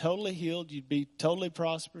 you'd be totally healed, you'd be totally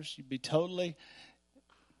prosperous, you'd be totally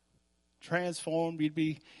transformed,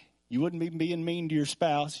 you wouldn't be being mean to your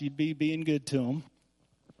spouse, you'd be being good to them.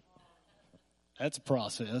 That's a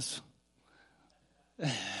process.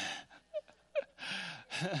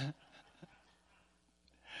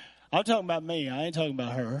 I'm talking about me. I ain't talking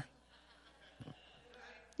about her.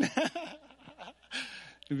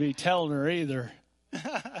 To be telling her either.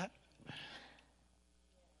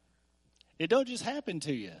 It don't just happen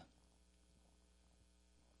to you.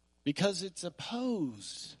 Because it's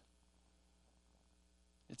opposed.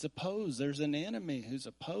 It's opposed. There's an enemy who's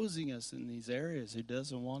opposing us in these areas who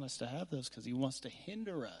doesn't want us to have those because he wants to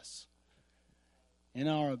hinder us in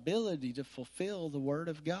our ability to fulfill the Word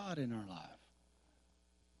of God in our life.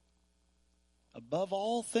 Above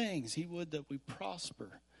all things, He would that we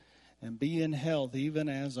prosper and be in health even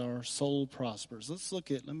as our soul prospers.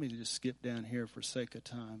 Let me just skip down here for sake of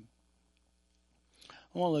time.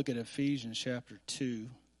 I want to look at Ephesians chapter 2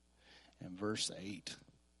 and verse 8.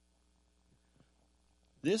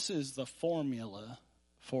 This is the formula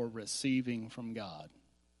for receiving from God.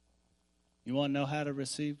 You want to know how to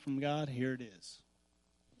receive from God? Here it is.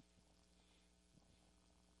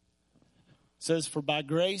 It says, for by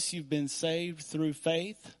grace you've been saved through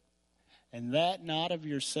faith, and that not of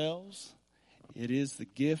yourselves. It is the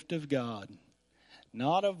gift of God,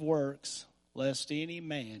 not of works, lest any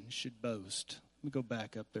man should boast. Let me go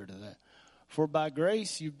back up there to that. For by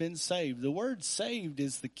grace you've been saved. The word saved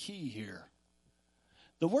is the key here.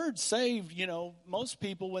 The word saved, most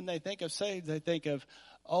people when they think of saved, they think of,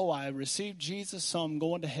 I received Jesus, so I'm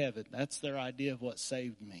going to heaven. That's their idea of what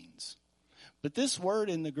saved means. But this word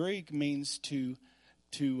in the Greek means to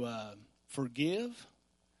forgive,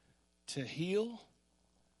 to heal.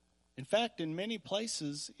 In fact, in many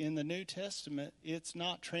places in the New Testament, it's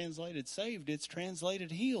not translated saved, it's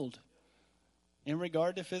translated healed in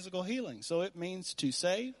regard to physical healing. So it means to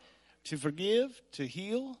save, to forgive, to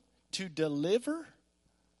heal, to deliver,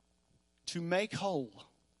 to make whole.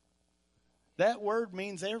 That word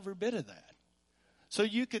means every bit of that. So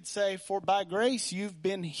you could say, for by grace you've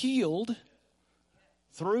been healed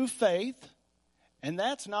through faith, and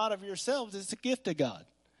that's not of yourselves, it's a gift of God.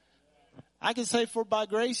 I can say, for by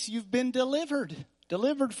grace you've been delivered.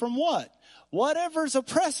 Delivered from what? Whatever's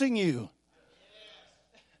oppressing you.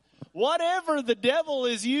 Whatever the devil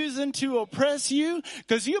is using to oppress you,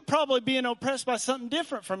 because you're probably being oppressed by something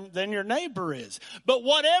different than your neighbor is. But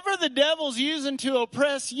whatever the devil's using to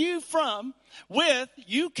oppress you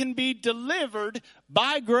you can be delivered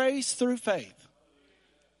by grace through faith.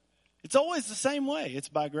 It's always the same way. It's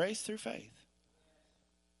by grace through faith.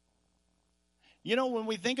 You know, when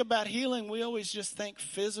we think about healing, we always just think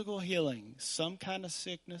physical healing, some kind of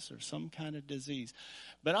sickness or some kind of disease.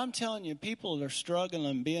 But I'm telling you, people are struggling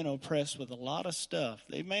and being oppressed with a lot of stuff.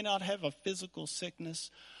 They may not have a physical sickness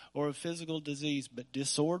or a physical disease, but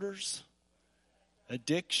disorders,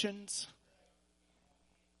 addictions,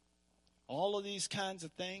 all of these kinds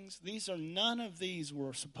of things. None of these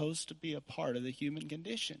were supposed to be a part of the human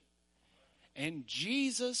condition. And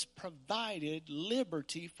Jesus provided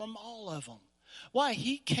liberty from all of them. Why?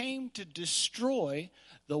 He came to destroy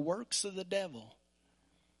the works of the devil.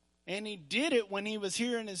 And he did it when he was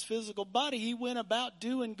here in his physical body. He went about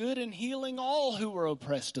doing good and healing all who were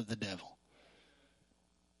oppressed of the devil.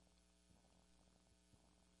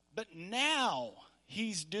 But now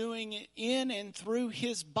he's doing it in and through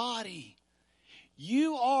his body.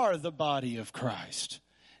 You are the body of Christ,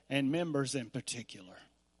 and members in particular.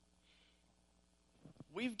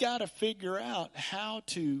 We've got to figure out how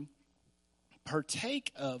to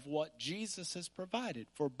partake of what Jesus has provided.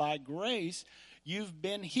 For by grace, you've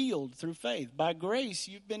been healed through faith. By grace,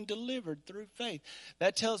 you've been delivered through faith.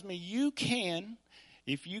 That tells me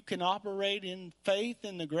if you can operate in faith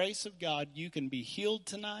in the grace of God, you can be healed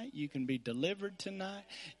tonight. You can be delivered tonight.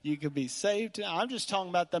 You can be saved tonight. I'm just talking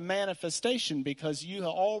about the manifestation, because you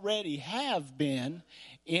already have been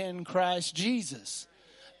in Christ Jesus.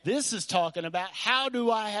 This is talking about, how do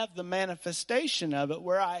I have the manifestation of it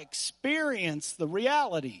where I experience the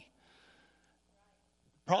reality?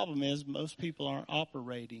 Problem is, most people aren't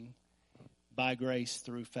operating by grace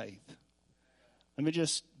through faith. Let me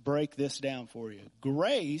just break this down for you.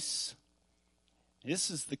 Grace, this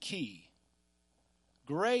is the key.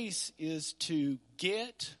 Grace is to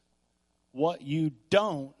get what you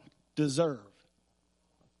don't deserve.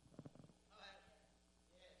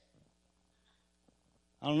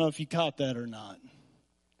 I don't know if you caught that or not.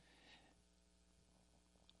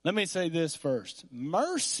 Let me say this first.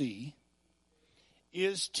 Mercy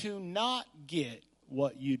is to not get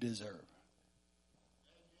what you deserve.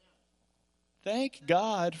 Thank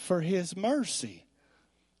God for his mercy.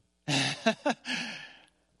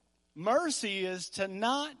 Mercy is to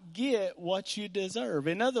not get what you deserve.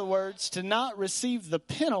 In other words, to not receive the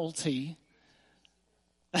penalty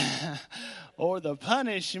or the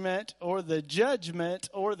punishment or the judgment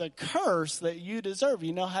or the curse that you deserve.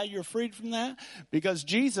 You know how you're freed from that? Because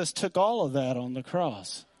Jesus took all of that on the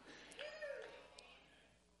cross.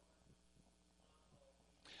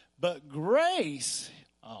 But grace,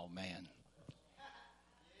 oh man.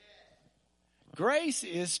 Grace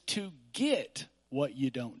is to get what you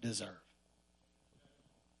don't deserve.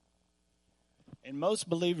 And most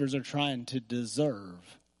believers are trying to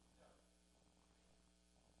deserve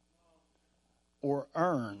or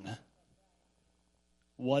earn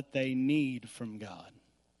what they need from God.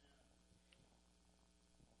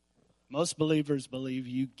 Most believers believe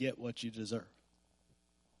you get what you deserve.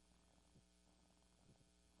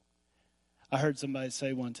 I heard somebody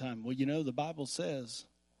say one time, well, you know, the Bible says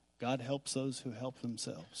God helps those who help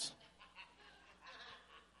themselves.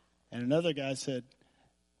 And another guy said,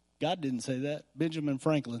 God didn't say that. Benjamin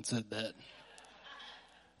Franklin said that.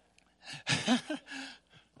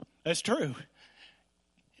 That's true.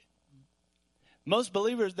 Most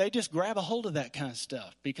believers, they just grab a hold of that kind of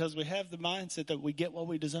stuff because we have the mindset that we get what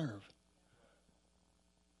we deserve.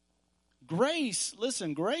 Grace,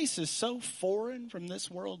 listen, grace is so foreign from this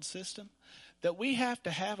world system that we have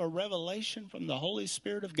to have a revelation from the Holy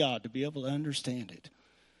Spirit of God to be able to understand it.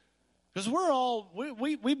 Because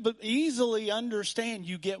we easily understand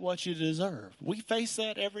you get what you deserve. We face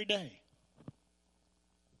that every day.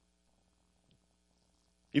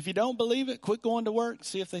 If you don't believe it, quit going to work,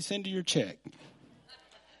 see if they send you your check.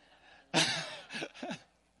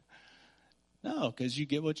 No, because you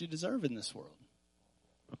get what you deserve in this world.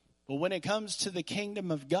 But when it comes to the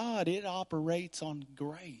kingdom of God, it operates on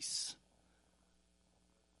grace.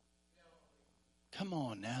 Come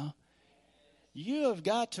on now. You have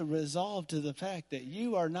got to resolve to the fact that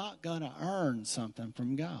you are not going to earn something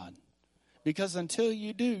from God. Because until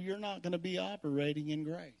you do, you're not going to be operating in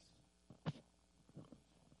grace.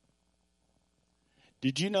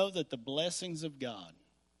 Did you know that the blessings of God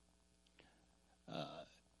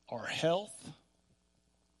are health,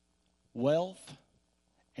 wealth,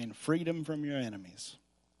 and freedom from your enemies.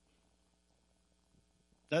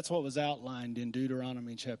 That's what was outlined in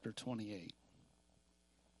Deuteronomy chapter 28.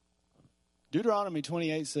 Deuteronomy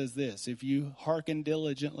 28 says this: if you hearken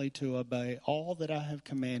diligently to obey all that I have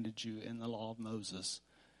commanded you in the law of Moses,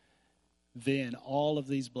 then all of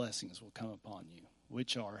these blessings will come upon you,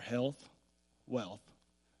 which are health, wealth,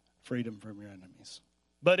 freedom from your enemies.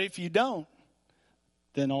 But if you don't,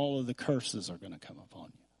 then all of the curses are going to come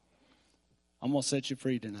upon you. I'm going to set you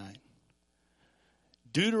free tonight.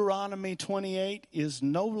 Deuteronomy 28 is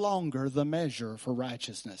no longer the measure for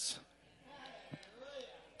righteousness.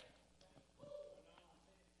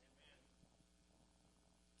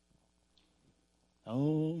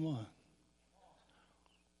 Oh my.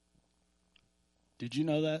 Did you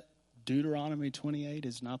know that Deuteronomy 28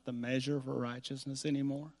 is not the measure for righteousness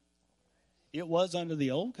anymore? It was under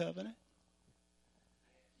the old covenant.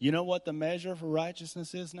 You know what the measure for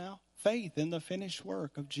righteousness is now? Faith in the finished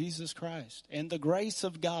work of Jesus Christ and the grace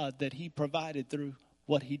of God that he provided through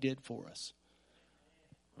what he did for us.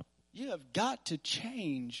 You have got to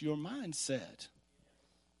change your mindset,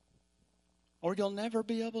 or you'll never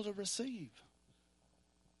be able to receive.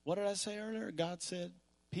 What did I say earlier? God said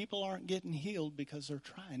people aren't getting healed because they're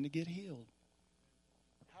trying to get healed.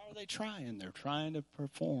 How are they trying? They're trying to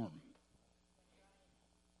perform.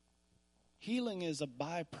 Healing is a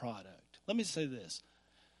byproduct. Let me say this.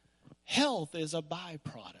 Health is a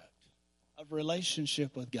byproduct of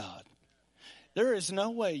relationship with God. There is no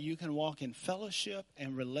way you can walk in fellowship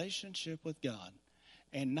and relationship with God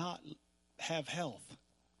and not have health.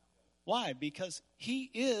 Why? Because he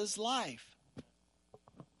is life.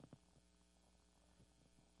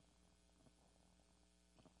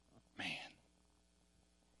 Man.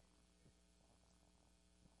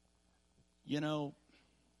 You know,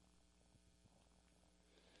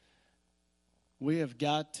 we have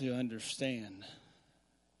got to understand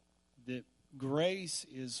that grace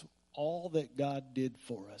is all that God did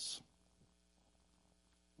for us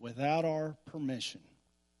without our permission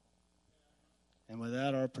and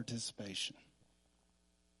without our participation.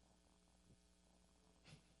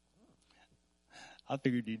 I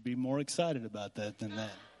figured you'd be more excited about that than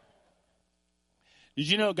that. Did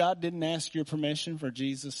you know God didn't ask your permission for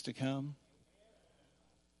Jesus to come?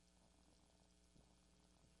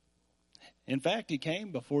 In fact, he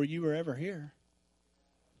came before you were ever here.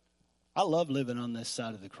 I love living on this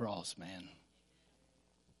side of the cross, man.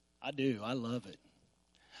 I do. I love it.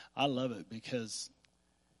 I love it because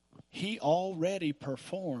he already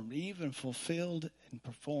performed, even fulfilled and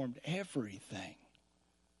performed everything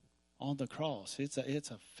on the cross. It's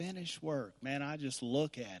a finished work. Man, I just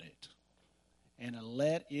look at it and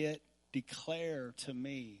let it declare to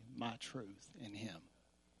me my truth in him.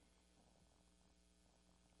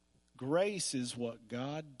 Grace is what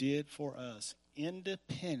God did for us,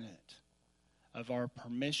 independent of our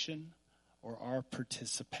permission or our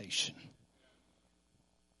participation.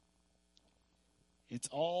 It's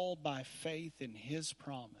all by faith in his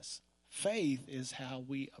promise. Faith is how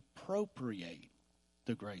we appropriate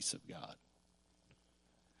the grace of God.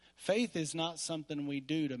 Faith is not something we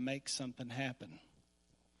do to make something happen.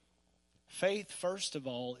 Faith, first of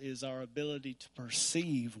all, is our ability to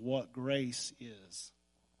perceive what grace is.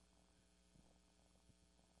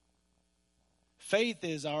 Faith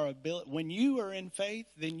is our ability. When you are in faith,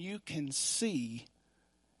 then you can see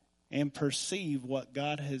and perceive what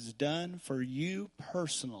God has done for you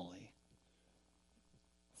personally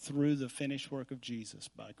through the finished work of Jesus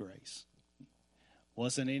by grace.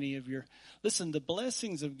 Wasn't any of your... Listen, the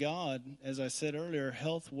blessings of God, as I said earlier,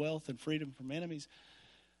 health, wealth, and freedom from enemies,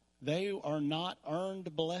 they are not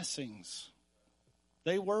earned blessings.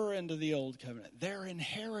 They were under the old covenant. They're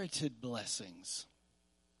inherited blessings.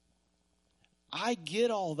 I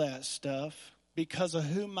get all that stuff because of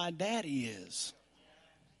who my daddy is.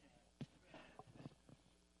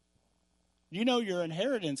 You know, your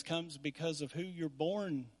inheritance comes because of who you're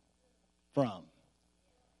born from.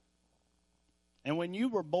 And when you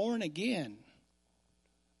were born again,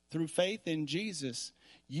 through faith in Jesus,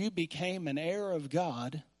 you became an heir of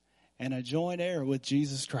God and a joint heir with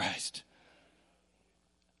Jesus Christ.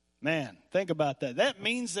 Man, think about that. That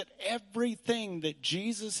means that everything that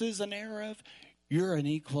Jesus is an heir of, you're an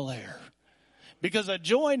equal heir. Because a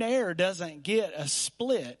joint heir doesn't get a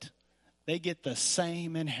split. They get the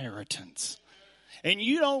same inheritance. And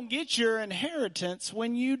you don't get your inheritance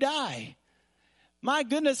when you die. My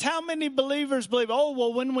goodness, how many believers believe, oh,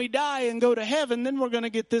 well, when we die and go to heaven, then we're going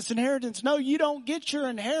to get this inheritance. No, you don't get your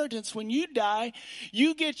inheritance when you die.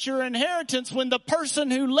 You get your inheritance when the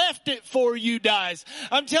person who left it for you dies.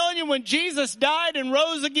 I'm telling you, when Jesus died and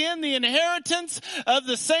rose again, the inheritance of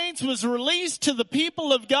the saints was released to the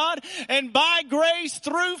people of God. And by grace,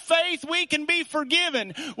 through faith, we can be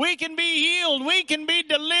forgiven. We can be healed. We can be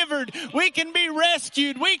delivered. We can be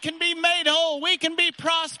rescued. We can be made whole. We can be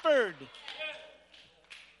prospered.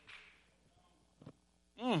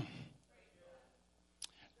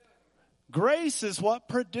 Grace is what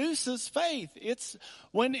produces faith. It's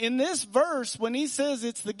when in this verse, when he says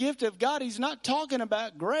it's the gift of God, he's not talking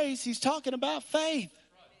about grace. He's talking about faith.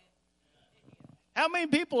 How many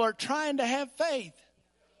people are trying to have faith?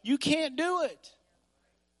 You can't do it.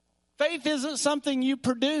 Faith isn't something you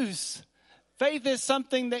produce. Faith is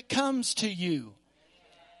something that comes to you.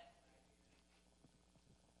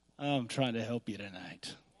 I'm trying to help you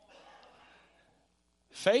tonight.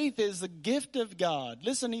 Faith is the gift of God.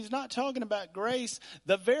 Listen, he's not talking about grace.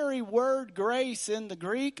 The very word grace in the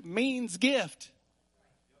Greek means gift.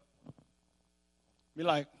 Be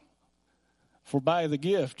like, for by the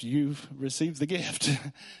gift, you've received the gift.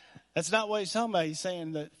 That's not what he's talking about. He's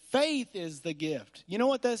saying that faith is the gift. You know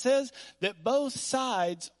what that says? That both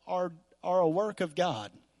sides are a work of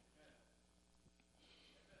God.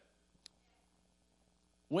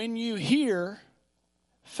 When you hear,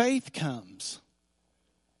 faith comes.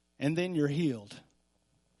 And then you're healed.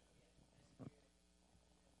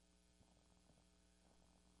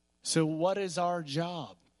 So what is our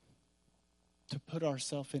job? To put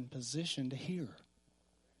ourselves in position to hear.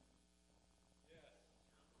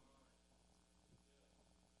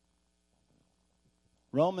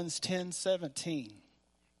 Romans 10:17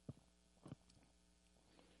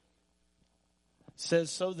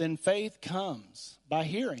 says, so then faith comes by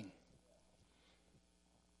hearing.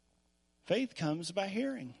 Faith comes by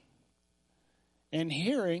hearing. And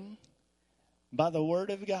hearing by the word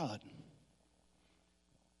of God.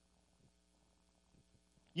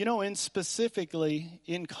 You know, specifically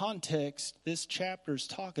in context, this chapter is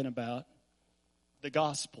talking about the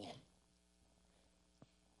gospel.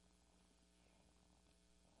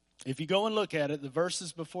 If you go and look at it, the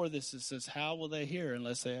verses before this, it says, how will they hear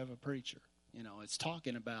unless they have a preacher? You know, it's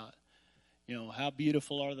talking about, you know, how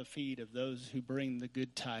beautiful are the feet of those who bring the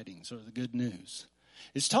good tidings or the good news.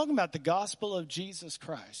 It's talking about the gospel of Jesus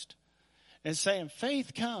Christ. And saying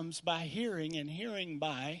faith comes by hearing and hearing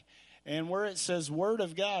by. And where it says word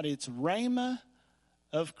of God, it's rhema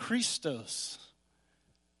of Christos.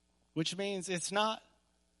 Which means it's not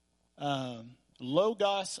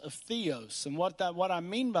logos of theos. And what I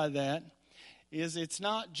mean by that is it's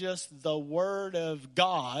not just the word of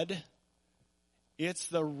God. It's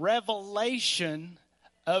the revelation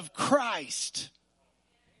of Christ.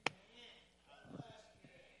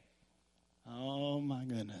 Oh my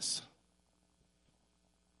goodness.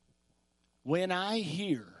 When I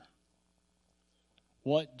hear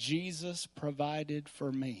what Jesus provided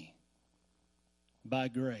for me by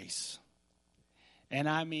grace, and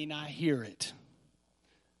I mean I hear it,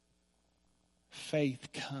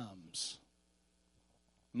 faith comes.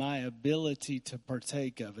 My ability to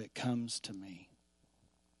partake of it comes to me.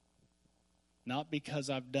 Not because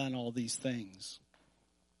I've done all these things.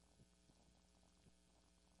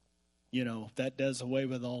 You know, that does away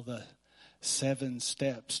with all the 7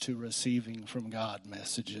 steps to receiving from God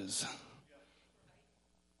messages.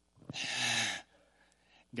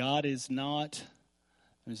 God is not,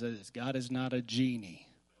 let me say this, God is not a genie.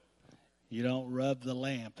 You don't rub the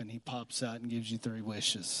lamp and he pops out and gives you 3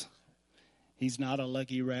 wishes. He's not a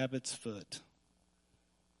lucky rabbit's foot.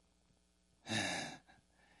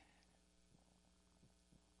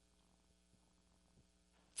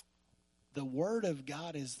 The Word of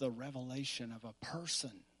God is the revelation of a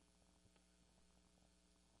person.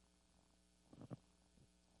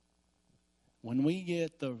 When we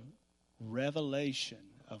get the revelation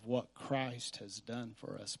of what Christ has done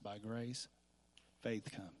for us by grace, faith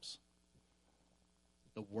comes.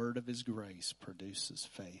 The word of his grace produces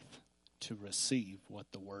faith to receive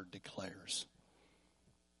what the word declares.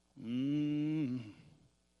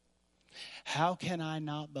 How can I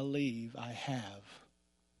not believe I have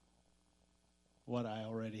what I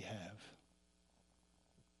already have?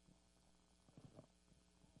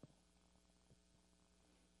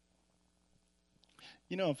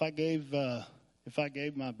 You know, if I gave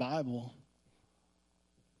my Bible,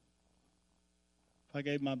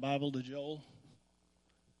 to Joel,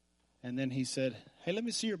 and then he said, "Hey, let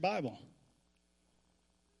me see your Bible,"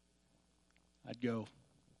 I'd go,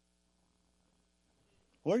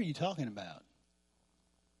 "What are you talking about?"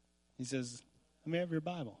 He says, Let me have your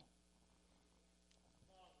Bible.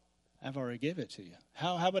 I've already given it to you.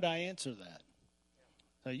 How would I answer that?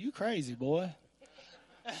 Are you crazy, boy?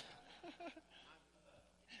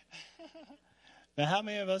 But how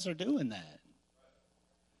many of us are doing that?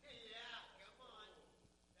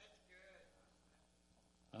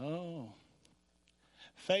 Oh.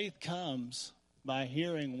 Faith comes by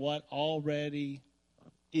hearing what already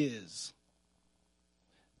is.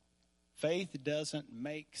 Faith doesn't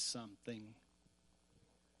make something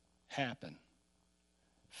happen.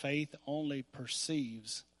 Faith only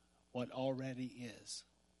perceives what already is.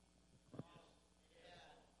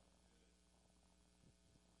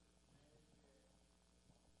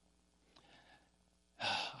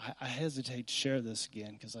 I hesitate to share this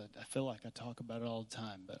again because I feel like I talk about it all the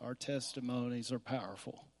time, but our testimonies are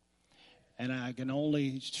powerful. And I can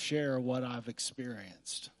only share what I've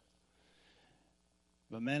experienced.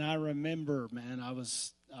 But man, I remember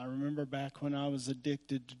back when I was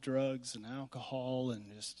addicted to drugs and alcohol and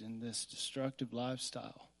just in this destructive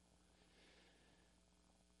lifestyle.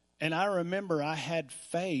 And I remember I had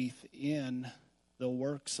faith in the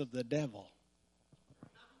works of the devil.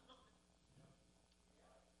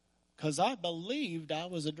 Because I believed I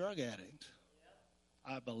was a drug addict.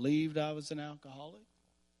 I believed I was an alcoholic.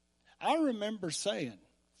 I remember saying,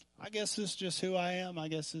 I guess this is just who I am. I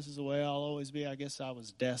guess this is the way I'll always be. I guess I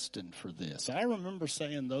was destined for this. I remember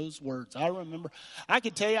saying those words. I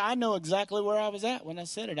could tell you, I know exactly where I was at when I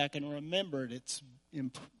said it. I can remember it.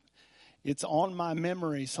 It's on my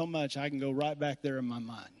memory so much I can go right back there in my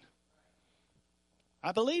mind.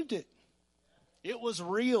 I believed it. It was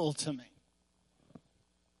real to me.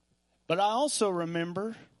 But I also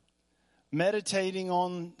remember meditating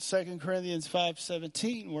on 2 Corinthians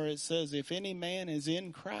 5:17, where it says, if any man is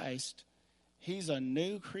in Christ, he's a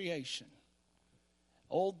new creation.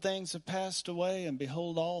 Old things have passed away, and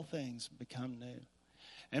behold, all things become new.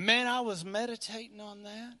 And man, I was meditating on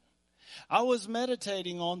that. I was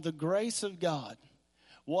meditating on the grace of God.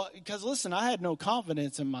 Because listen, I had no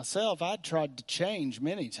confidence in myself. I'd tried to change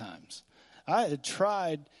many times. I had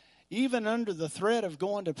tried, even under the threat of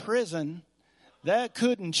going to prison, that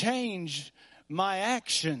couldn't change my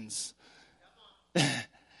actions.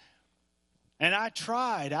 And I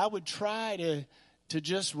would try to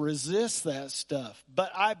just resist that stuff.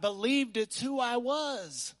 But I believed it's who I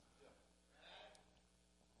was.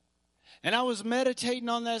 And I was meditating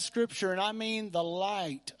on that scripture, and I mean the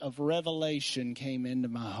light of revelation came into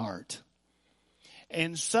my heart.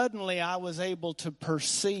 And suddenly I was able to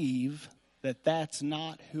perceive that that's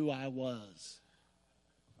not who I was.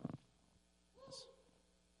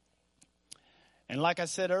 And like I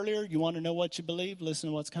said earlier, you want to know what you believe? Listen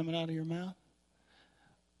to what's coming out of your mouth.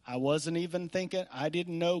 I wasn't even thinking, I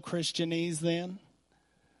didn't know Christianese then.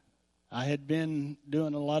 I had been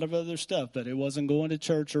doing a lot of other stuff, but it wasn't going to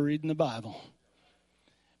church or reading the Bible.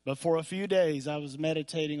 But for a few days, I was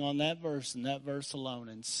meditating on that verse and that verse alone.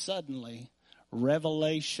 And suddenly,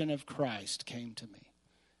 revelation of Christ came to me.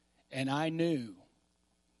 And I knew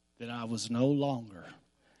that I was no longer.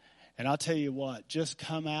 And I'll tell you what, just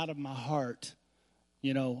come out of my heart.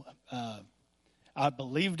 I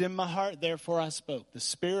believed in my heart, therefore I spoke. The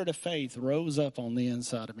spirit of faith rose up on the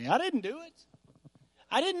inside of me. I didn't do it.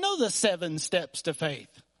 I didn't know the 7 steps to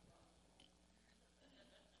faith.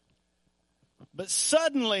 But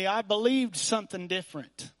suddenly I believed something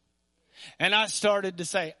different. And I started to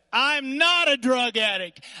say, I'm not a drug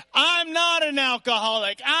addict. I'm not an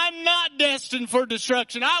alcoholic. I'm not destined for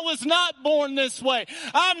destruction. I was not born this way.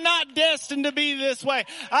 I'm not destined to be this way.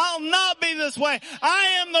 I'll not be this way.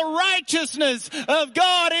 I am the righteousness of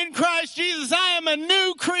God in Christ Jesus. I am a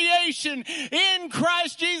new creation in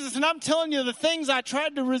Christ Jesus. And I'm telling you, the things I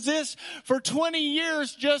tried to resist for 20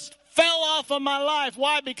 years just fell off of my life.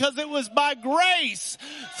 Why? Because it was by grace,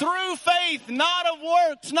 through faith, not of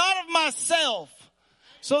works, not of myself,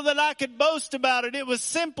 so that I could boast about it. It was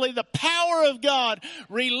simply the power of God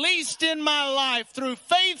released in my life through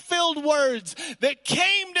faith-filled words that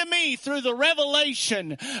came to me through the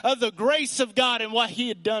revelation of the grace of God and what He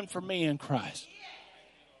had done for me in Christ.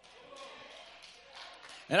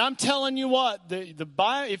 And I'm telling you what, the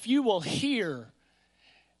Bible, if you will hear.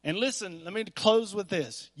 And listen, let me close with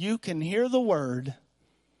this. You can hear the word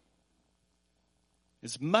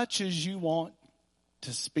as much as you want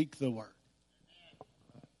to speak the word.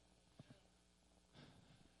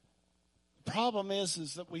 The problem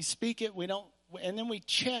is that we speak it, and then we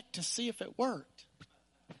check to see if it worked.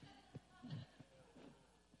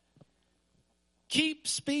 Keep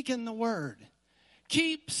speaking the word.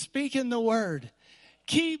 Keep speaking the word.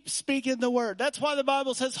 Keep speaking the word. That's why the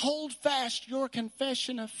Bible says, hold fast your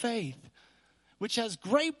confession of faith which has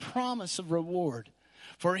great promise of reward.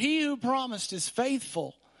 For he who promised is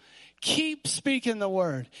faithful. Keep speaking the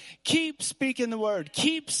word. Keep speaking the word.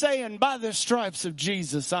 Keep saying, by the stripes of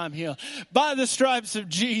Jesus, I'm healed. By the stripes of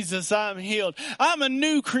Jesus, I'm healed. I'm a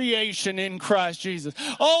new creation in Christ Jesus.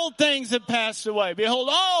 Old things have passed away. Behold,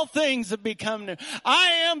 all things have become new. I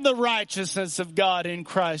am the righteousness of God in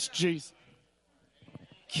Christ Jesus.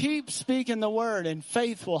 Keep speaking the word and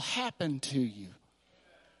faith will happen to you.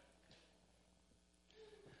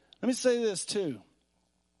 Let me say this too.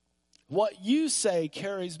 What you say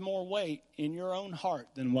carries more weight in your own heart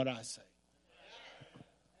than what I say.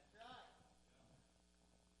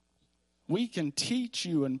 We can teach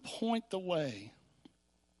you and point the way,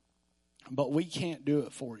 but we can't do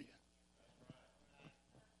it for you.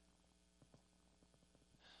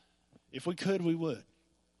 If we could, we would.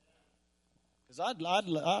 Because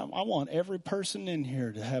I want every person in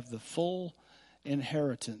here to have the full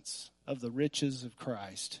inheritance of the riches of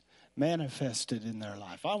Christ manifested in their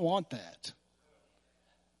life. I want that.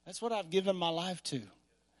 That's what I've given my life to.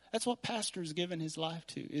 That's what pastor's given his life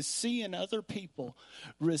to, is seeing other people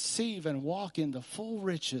receive and walk in the full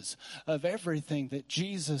riches of everything that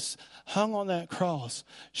Jesus hung on that cross,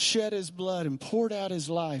 shed his blood and poured out his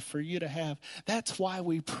life for you to have. That's why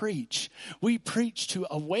we preach. We preach to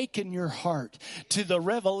awaken your heart to the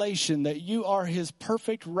revelation that you are his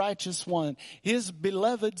perfect righteous one, his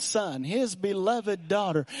beloved son, his beloved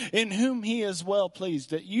daughter, in whom he is well pleased,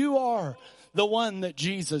 that you are the one that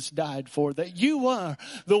Jesus died for, that you are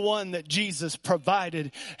the one that Jesus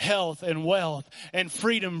provided health and wealth and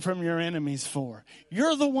freedom from your enemies for.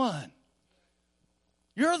 You're the one.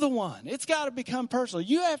 You're the one. It's got to become personal.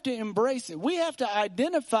 You have to embrace it. We have to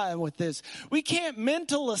identify with this. We can't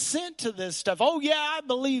mental assent to this stuff. Oh, yeah, I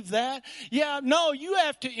believe that. Yeah, no, you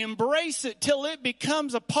have to embrace it till it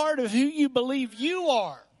becomes a part of who you believe you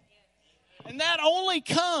are. And that only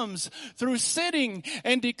comes through sitting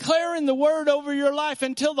and declaring the word over your life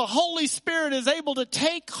until the Holy Spirit is able to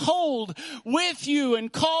take hold with you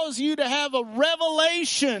and cause you to have a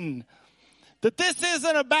revelation that this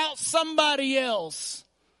isn't about somebody else,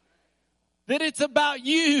 that it's about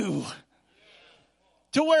you,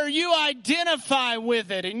 to where you identify with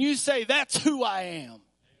it and you say, that's who I am.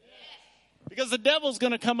 Because the devil's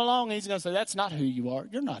going to come along and he's going to say, that's not who you are.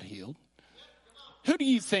 You're not healed. Who do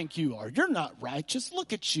you think you are? You're not righteous.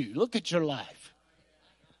 Look at you. Look at your life.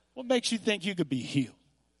 What makes you think you could be healed?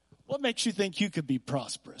 What makes you think you could be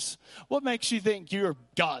prosperous? What makes you think you're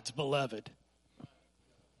God's beloved?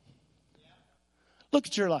 Look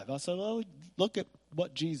at your life. I said, well, look at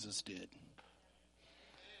what Jesus did.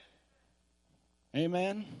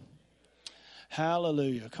 Amen.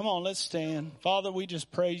 Hallelujah. Come on, let's stand. Father, we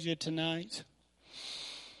just praise you tonight.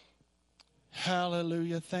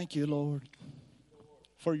 Hallelujah. Thank you, Lord,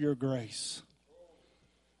 for your grace.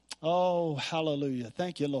 Oh, hallelujah.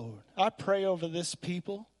 Thank you, Lord. I pray over this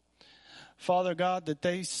people, Father God, that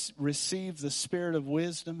they receive the spirit of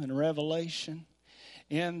wisdom and revelation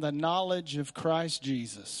in the knowledge of Christ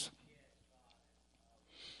Jesus.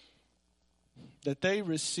 That they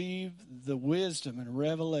receive the wisdom and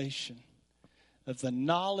revelation of the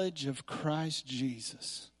knowledge of Christ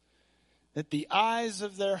Jesus. That the eyes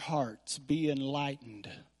of their hearts be enlightened,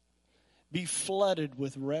 be flooded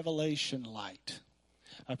with revelation light.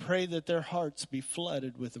 I pray that their hearts be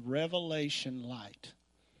flooded with revelation light,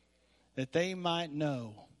 that they might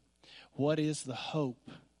know what is the hope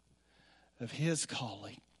of his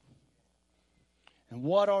calling. And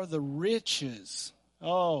what are the riches,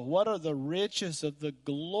 what are the riches of the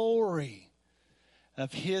glory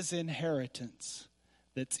of his inheritance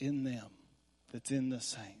that's in them, that's in the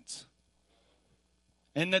saints.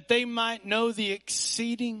 And that they might know the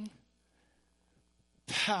exceeding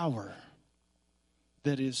power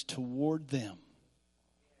that is toward them.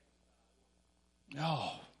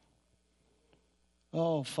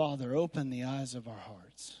 Oh, Father, open the eyes of our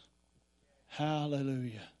hearts.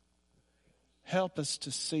 Hallelujah. Help us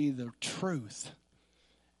to see the truth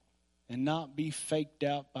and not be faked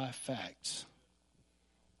out by facts.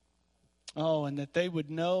 And that they would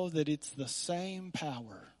know that it's the same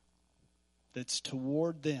power that's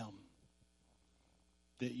toward them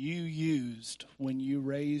that you used when you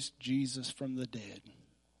raised Jesus from the dead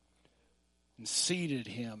and seated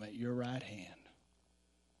him at your right hand.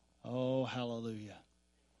 Oh, hallelujah.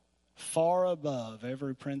 Far above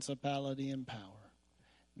every principality and power,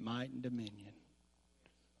 might and dominion.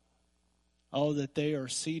 Oh, that they are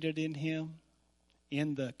seated in him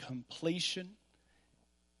in the completion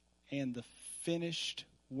and the finished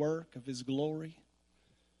work of his glory,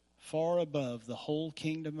 far above the whole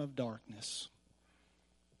kingdom of darkness.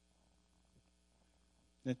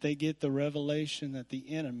 that they get the revelation that the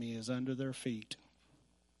enemy is under their feet.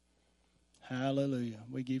 Hallelujah.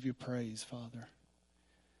 We give you praise, Father.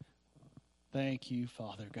 Thank you,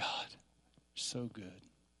 Father God. So good.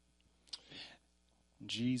 In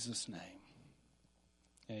Jesus' name,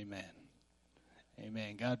 amen.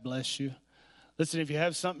 Amen. God bless you. Listen, if you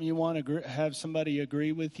have something you want to have somebody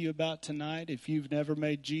agree with you about tonight, if you've never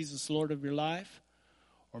made Jesus Lord of your life,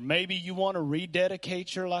 or maybe you want to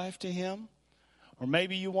rededicate your life to Him, or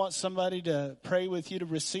maybe you want somebody to pray with you to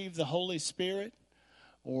receive the Holy Spirit,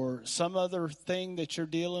 or some other thing that you're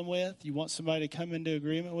dealing with, you want somebody to come into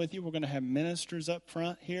agreement with you, we're going to have ministers up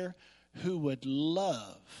front here who would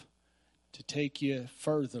love to take you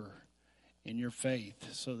further in your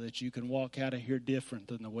faith so that you can walk out of here different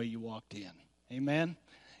than the way you walked in. Amen.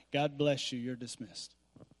 God bless you. You're dismissed.